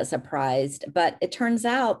candidates apprised. But it turns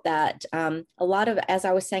out that a lot of, as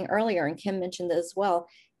I was saying earlier, and Kim mentioned this as well,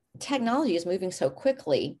 technology is moving so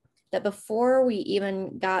quickly that before we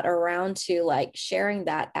even got around to like sharing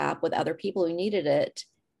that app with other people who needed it,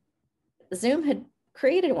 Zoom had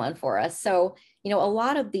created one for us. So, a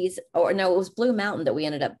lot of these, or no, it was Blue Mountain that we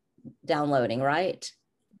ended up downloading, right?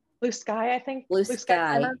 Blue Sky, I think. Blue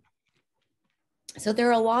Sky. So there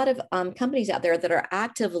are a lot of companies out there that are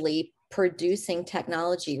actively producing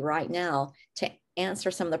technology right now to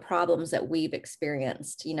answer some of the problems that we've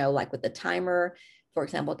experienced, like with the timer, for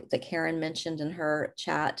example, that Karen mentioned in her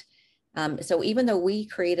chat. So even though we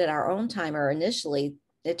created our own timer initially,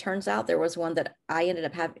 it turns out there was one that I ended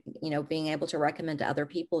up having, being able to recommend to other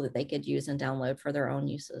people that they could use and download for their own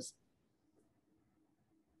uses.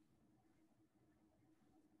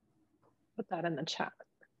 Put that in the chat.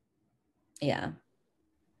 Yeah.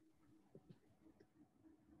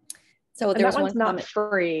 So there was that one's one not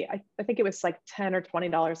free. I think it was like $10 or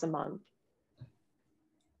 $20 a month.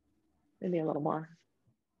 Maybe a little more.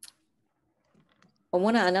 Well,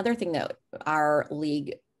 another thing that our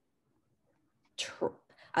league,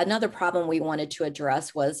 another problem we wanted to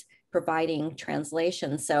address was providing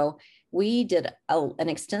translation. So we did an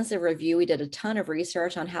extensive review. We did a ton of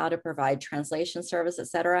research on how to provide translation service, et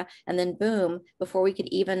cetera. And then boom, before we could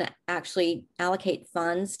even actually allocate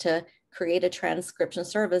funds to create a transcription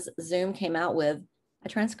service, Zoom came out with a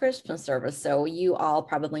transcription service. So you all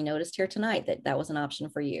probably noticed here tonight that that was an option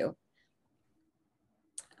for you.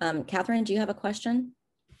 Catherine, do you have a question?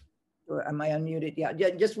 Am I unmuted? Yeah,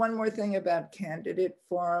 just one more thing about candidate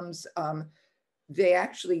forums. They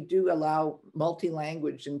actually do allow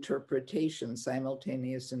multi-language interpretation,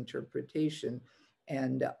 simultaneous interpretation,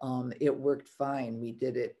 and it worked fine. We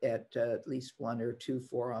did it at least 1 or 2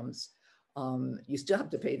 forums. You still have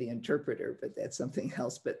to pay the interpreter, but that's something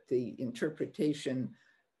else. But the interpretation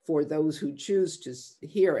for those who choose to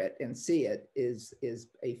hear it and see it is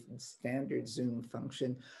a standard Zoom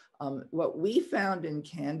function. What we found in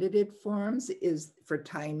candidate forums is for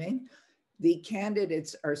timing, the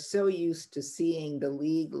candidates are so used to seeing the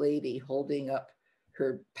league lady holding up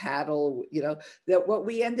her paddle, that what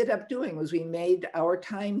we ended up doing was we made our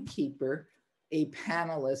timekeeper a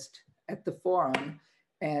panelist at the forum,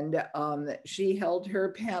 and she held her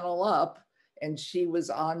panel up and she was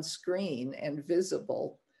on screen and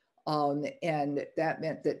visible. And that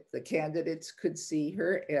meant that the candidates could see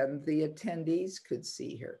her and the attendees could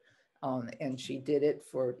see her. And she did it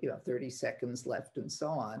for 30 seconds left and so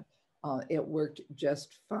on. It worked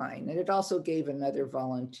just fine. And it also gave another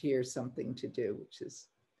volunteer something to do, which is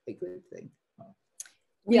a good thing.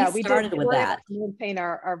 Yeah, we started with that. We maintain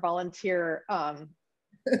our volunteer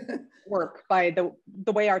work by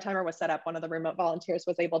the way our timer was set up. One of the remote volunteers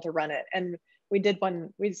was able to run it. And we did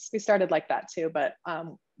we started like that too, but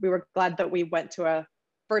we were glad that we went to a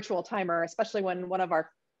virtual timer, especially when one of our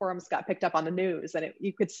forums got picked up on the news, and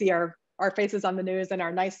you could see our faces on the news and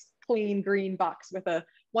our nice clean green box with a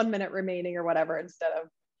 1 minute remaining or whatever, instead of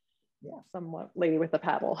some lady with a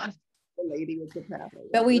paddle. The lady with the paddle.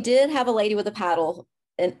 But we did have a lady with a paddle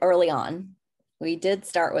early on. We did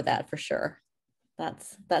start with that for sure.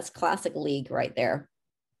 That's classic league right there.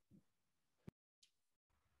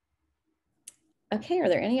 Okay, are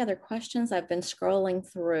there any other questions? I've been scrolling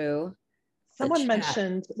through. Someone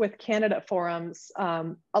mentioned with candidate forums,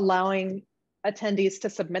 allowing attendees to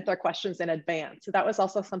submit their questions in advance. So that was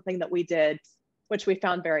also something that we did, which we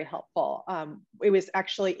found very helpful. It was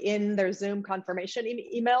actually in their Zoom confirmation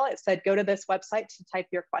email. It said, go to this website to type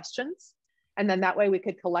your questions. And then that way we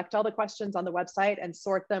could collect all the questions on the website and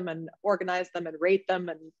sort them and organize them and rate them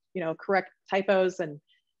and, you know, correct typos and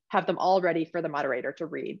have them all ready for the moderator to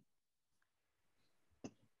read.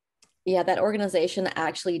 Yeah, that organization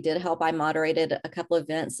actually did help. I moderated a couple of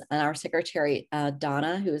events, and our secretary,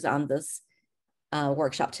 Donna, who's on this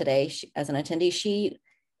workshop today as an attendee, she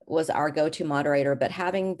was our go-to moderator. But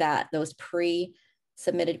having those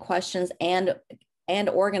pre-submitted questions and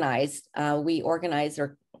organized, we organized,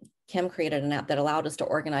 or Kim created an app that allowed us to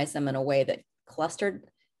organize them in a way that clustered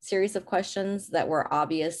series of questions that were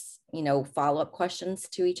obvious, you know, follow-up questions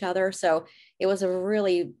to each other. So it was a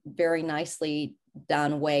really very nicely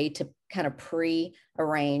done way to kind of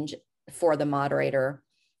pre-arrange for the moderator,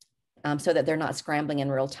 so that they're not scrambling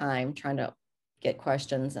in real time trying to get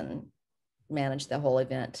questions and manage the whole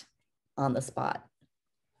event on the spot.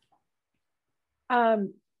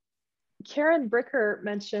 Karen Bricker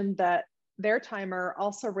mentioned that their timer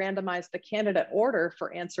also randomized the candidate order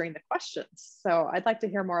for answering the questions. So I'd like to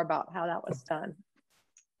hear more about how that was done.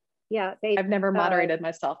 Yeah, I've never moderated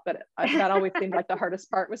myself, but that always seemed like the hardest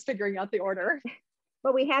part was figuring out the order.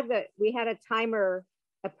 Well, we had a timer,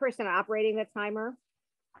 a person operating the timer.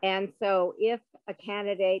 And so if a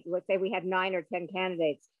candidate, let's say we had 9 or 10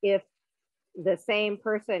 candidates, if the same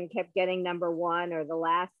person kept getting number 1 or the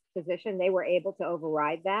last position, they were able to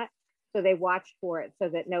override that. So they watched for it so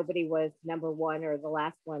that nobody was number 1 or the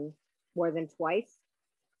last one more than twice.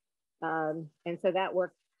 And so that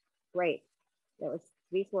worked great.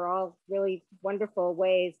 These were all really wonderful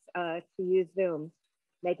ways to use Zoom,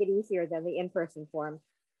 make it easier than the in-person form.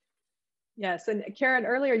 Yes, and Karen,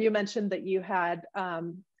 earlier you mentioned that you had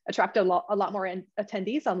attracted a lot more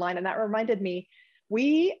attendees online, and that reminded me,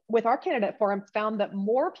 we, with our candidate forum, found that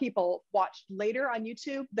more people watched later on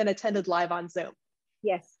YouTube than attended live on Zoom.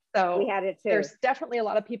 Yes, so we had it too. There's definitely a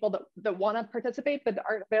lot of people that want to participate but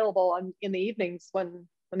aren't available in the evenings when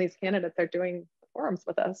these candidates are doing forums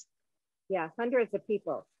with us. Yeah, hundreds of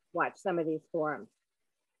people watch some of these forums,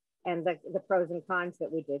 and the pros and cons that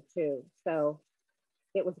we did too. So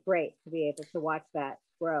it was great to be able to watch that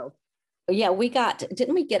grow. Yeah,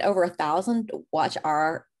 didn't we get over 1,000 to watch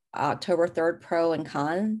our October 3rd pro and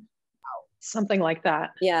con? Something like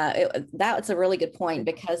that. Yeah, that's a really good point,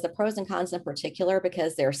 because the pros and cons in particular,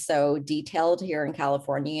 because they're so detailed here in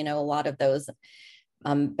California, you know, a lot of those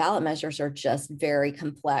ballot measures are just very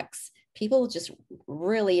complex. People just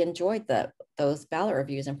really enjoyed those ballot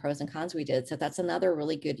reviews and pros and cons we did. So that's another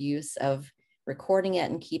really good use of recording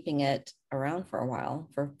it and keeping it around for a while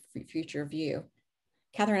for future view.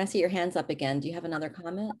 Catherine, I see your hands up again. Do you have another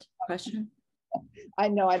comment, question? I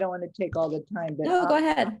know I don't want to take all the time, but no, go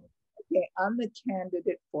ahead. Okay, on the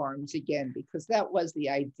candidate forums again, because that was the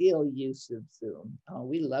ideal use of Zoom.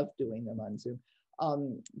 We love doing them on Zoom.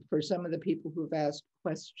 For some of the people who've asked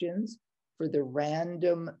questions, for the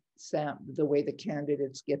random the way the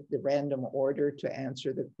candidates get the random order to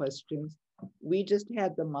answer the questions, we just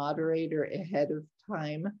had the moderator ahead of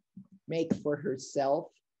time make for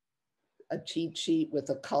herself a cheat sheet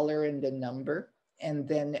with a color and a number. And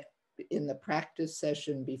then in the practice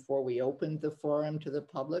session before we opened the forum to the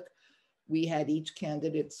public, we had each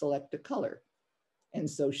candidate select a color. And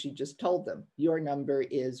so she just told them, your number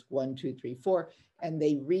is 1, 2, 3, 4. And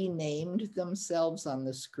they renamed themselves on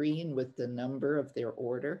the screen with the number of their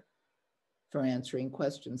order for answering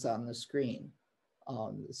questions on the screen.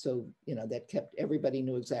 So, you know, that kept, everybody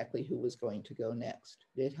knew exactly who was going to go next.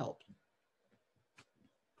 It helped.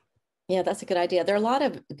 Yeah, that's a good idea. There are a lot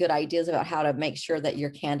of good ideas about how to make sure that your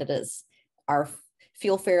candidates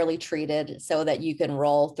feel fairly treated, so that you can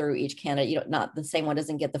roll through each candidate. You know, not the same one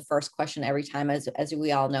doesn't get the first question every time, as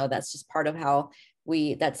we all know. That's just part of how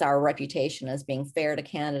that's our reputation, as being fair to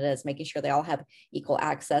candidates, making sure they all have equal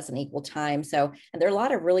access and equal time. So, and there are a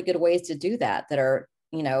lot of really good ways to do that are,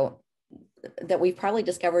 you know, that we've probably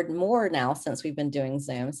discovered more now since we've been doing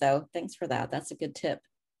Zoom. So thanks for that. That's a good tip.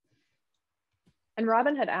 And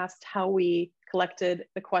Robin had asked how we collected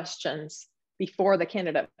the questions, before the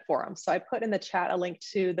candidate forum. So I put in the chat a link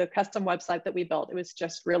to the custom website that we built. It was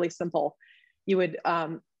just really simple. You would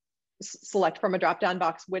select from a drop-down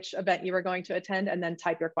box which event you were going to attend and then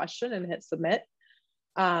type your question and hit submit.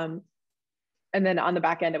 And then on the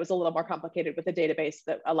back end, it was a little more complicated with the database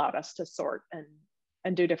that allowed us to sort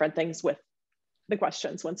and do different things with the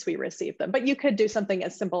questions once we received them. But you could do something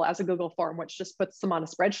as simple as a Google form, which just puts them on a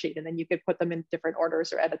spreadsheet, and then you could put them in different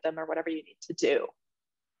orders or edit them or whatever you need to do.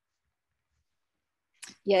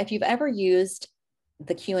 Yeah, if you've ever used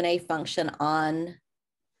the Q&A function on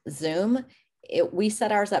Zoom, we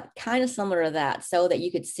set ours up kind of similar to that so that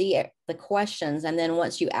you could see the questions. And then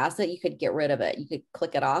once you ask it, you could get rid of it. You could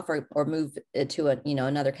click it off or move it to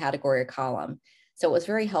another category or column. So it was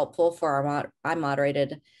very helpful for I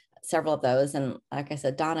moderated several of those. And like I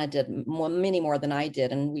said, Donna did many more than I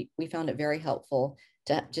did. And we found it very helpful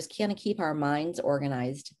to just kind of keep our minds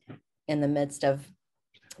organized in the midst of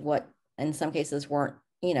what in some cases weren't,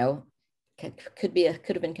 could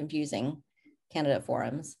have been confusing candidate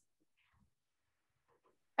forums.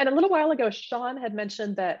 And a little while ago, Sean had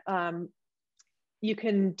mentioned that you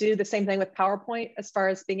can do the same thing with PowerPoint as far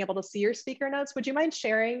as being able to see your speaker notes. Would you mind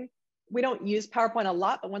sharing? We don't use PowerPoint a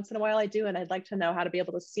lot, but once in a while I do, and I'd like to know how to be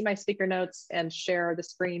able to see my speaker notes and share the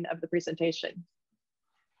screen of the presentation.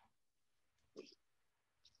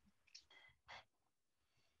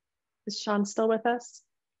 Is Sean still with us?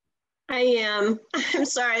 I am. I'm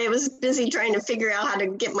sorry, I was busy trying to figure out how to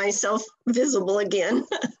get myself visible again.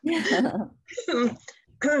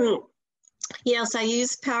 Yes, I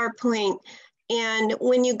use PowerPoint. And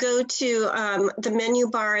when you go to the menu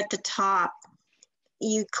bar at the top,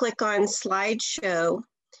 you click on slideshow.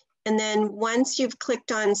 And then once you've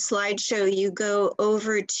clicked on slideshow, you go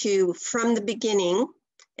over to from the beginning,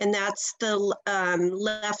 and that's the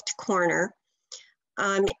left corner.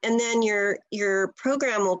 And then your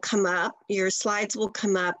program will come up, your slides will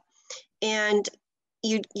come up, and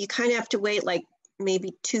you kind of have to wait like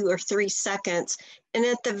maybe 2 or 3 seconds. And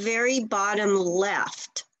at the very bottom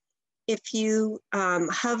left, if you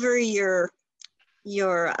hover your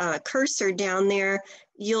cursor down there,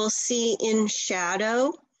 you'll see in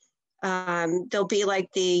shadow, there'll be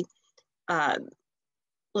like the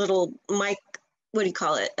little mic, what do you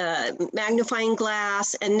call it? Magnifying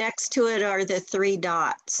glass, and next to it are the 3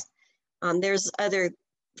 dots. There's other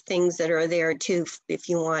things that are there too if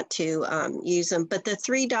you want to use them. But the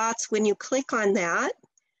 3 dots, when you click on that,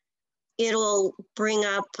 it'll bring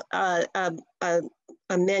up a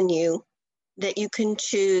menu that you can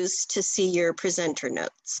choose to see your presenter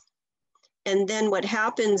notes. And then what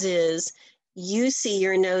happens is you see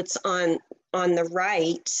your notes on the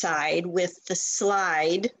right side with the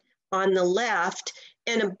slide on the left,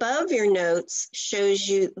 and above your notes shows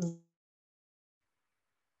you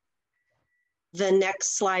the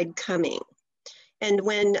next slide coming. And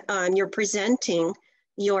when you're presenting,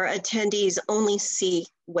 your attendees only see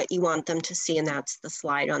what you want them to see, and that's the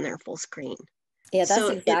slide on their full screen. Yeah, that's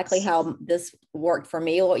exactly how this worked for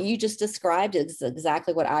me. What you just described is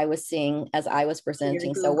exactly what I was seeing as I was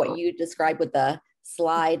presenting. So what you described with the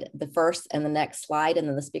slide, the first and the next slide, and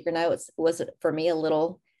then the speaker notes was for me a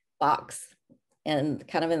little box and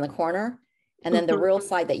kind of in the corner. And then the real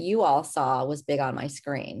slide that you all saw was big on my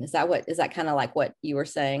screen. Is that kind of like what you were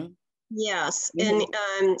saying? Yes, and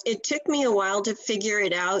it took me a while to figure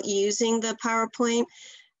it out using the PowerPoint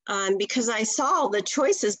because I saw all the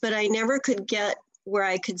choices, but I never could get where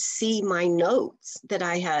I could see my notes that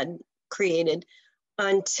I had created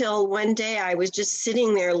until one day I was just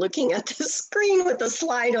sitting there looking at the screen with the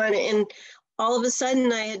slide on it, and all of a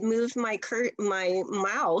sudden I had moved my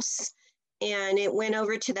mouse and it went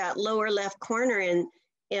over to that lower left corner,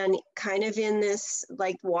 and kind of in this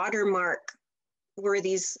like watermark were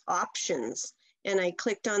these options, and I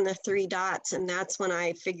clicked on the 3 dots, and that's when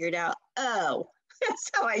I figured out, oh,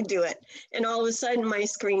 that's how I do it. And all of a sudden my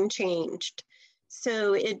screen changed.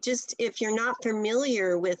 So it just, if you're not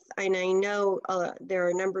familiar with, and I know there are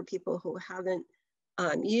a number of people who haven't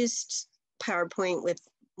used PowerPoint with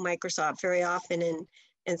Microsoft very often,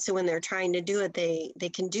 and so when they're trying to do it, they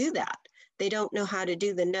can do that. They don't know how to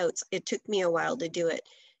do the notes. It took me a while to do it.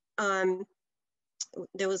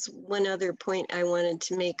 There was one other point I wanted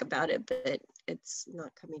to make about it, but it's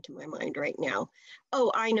not coming to my mind right now.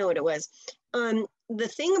 Oh, I know what it was. The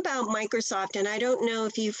thing about Microsoft, and I don't know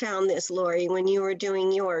if you found this, Lori, when you were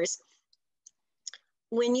doing yours,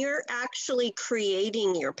 when you're actually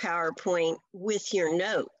creating your PowerPoint with your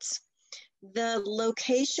notes, the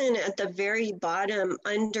location at the very bottom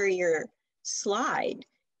under your slide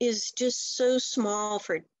is just so small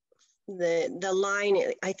for the line.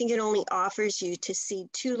 I think it only offers you to see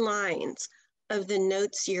 2 lines of the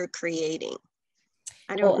notes you're creating.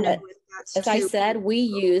 I don't know if that's as I said, we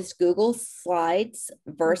used Google Slides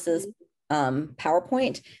versus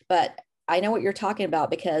PowerPoint, but I know what you're talking about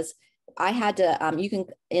because I had to, you can,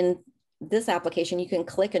 in this application, you can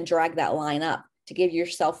click and drag that line up to give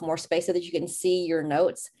yourself more space so that you can see your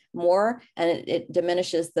notes more, and it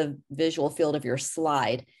diminishes the visual field of your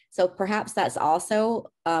slide. So perhaps that's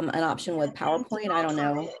also an option with PowerPoint. I don't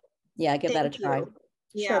know. Yeah, give that a try.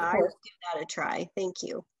 Yeah, Sure, I will give that a try. Thank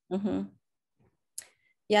you.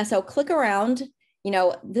 Yeah, so click around. You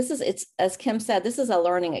know, it's as Kim said, this is a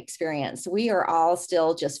learning experience. We are all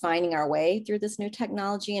still just finding our way through this new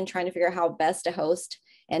technology and trying to figure out how best to host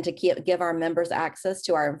and to give our members access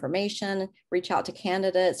to our information, reach out to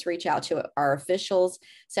candidates, reach out to our officials.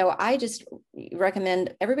 So I just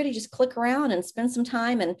recommend everybody just click around and spend some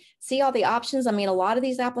time and see all the options. I mean, a lot of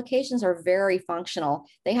these applications are very functional.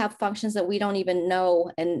 They have functions that we don't even know,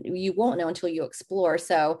 and you won't know until you explore.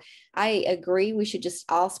 So I agree, we should just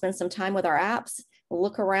all spend some time with our apps,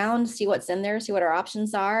 look around, see what's in there, see what our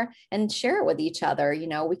options are, and share it with each other. You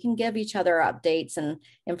know, we can give each other updates and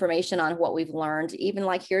information on what we've learned. Even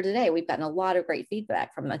like here today, we've gotten a lot of great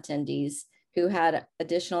feedback from attendees who had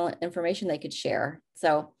additional information they could share.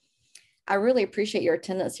 So I really appreciate your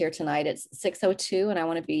attendance here tonight. It's 6:02 and I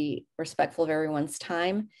want to be respectful of everyone's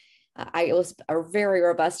time. It was a very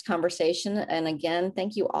robust conversation. And again,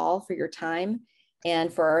 thank you all for your time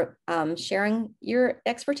and for sharing your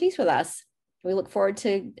expertise with us. We look forward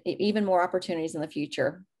to even more opportunities in the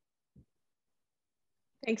future.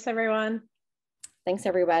 Thanks, everyone. Thanks,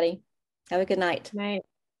 everybody. Have a good night. Night.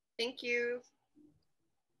 Thank you.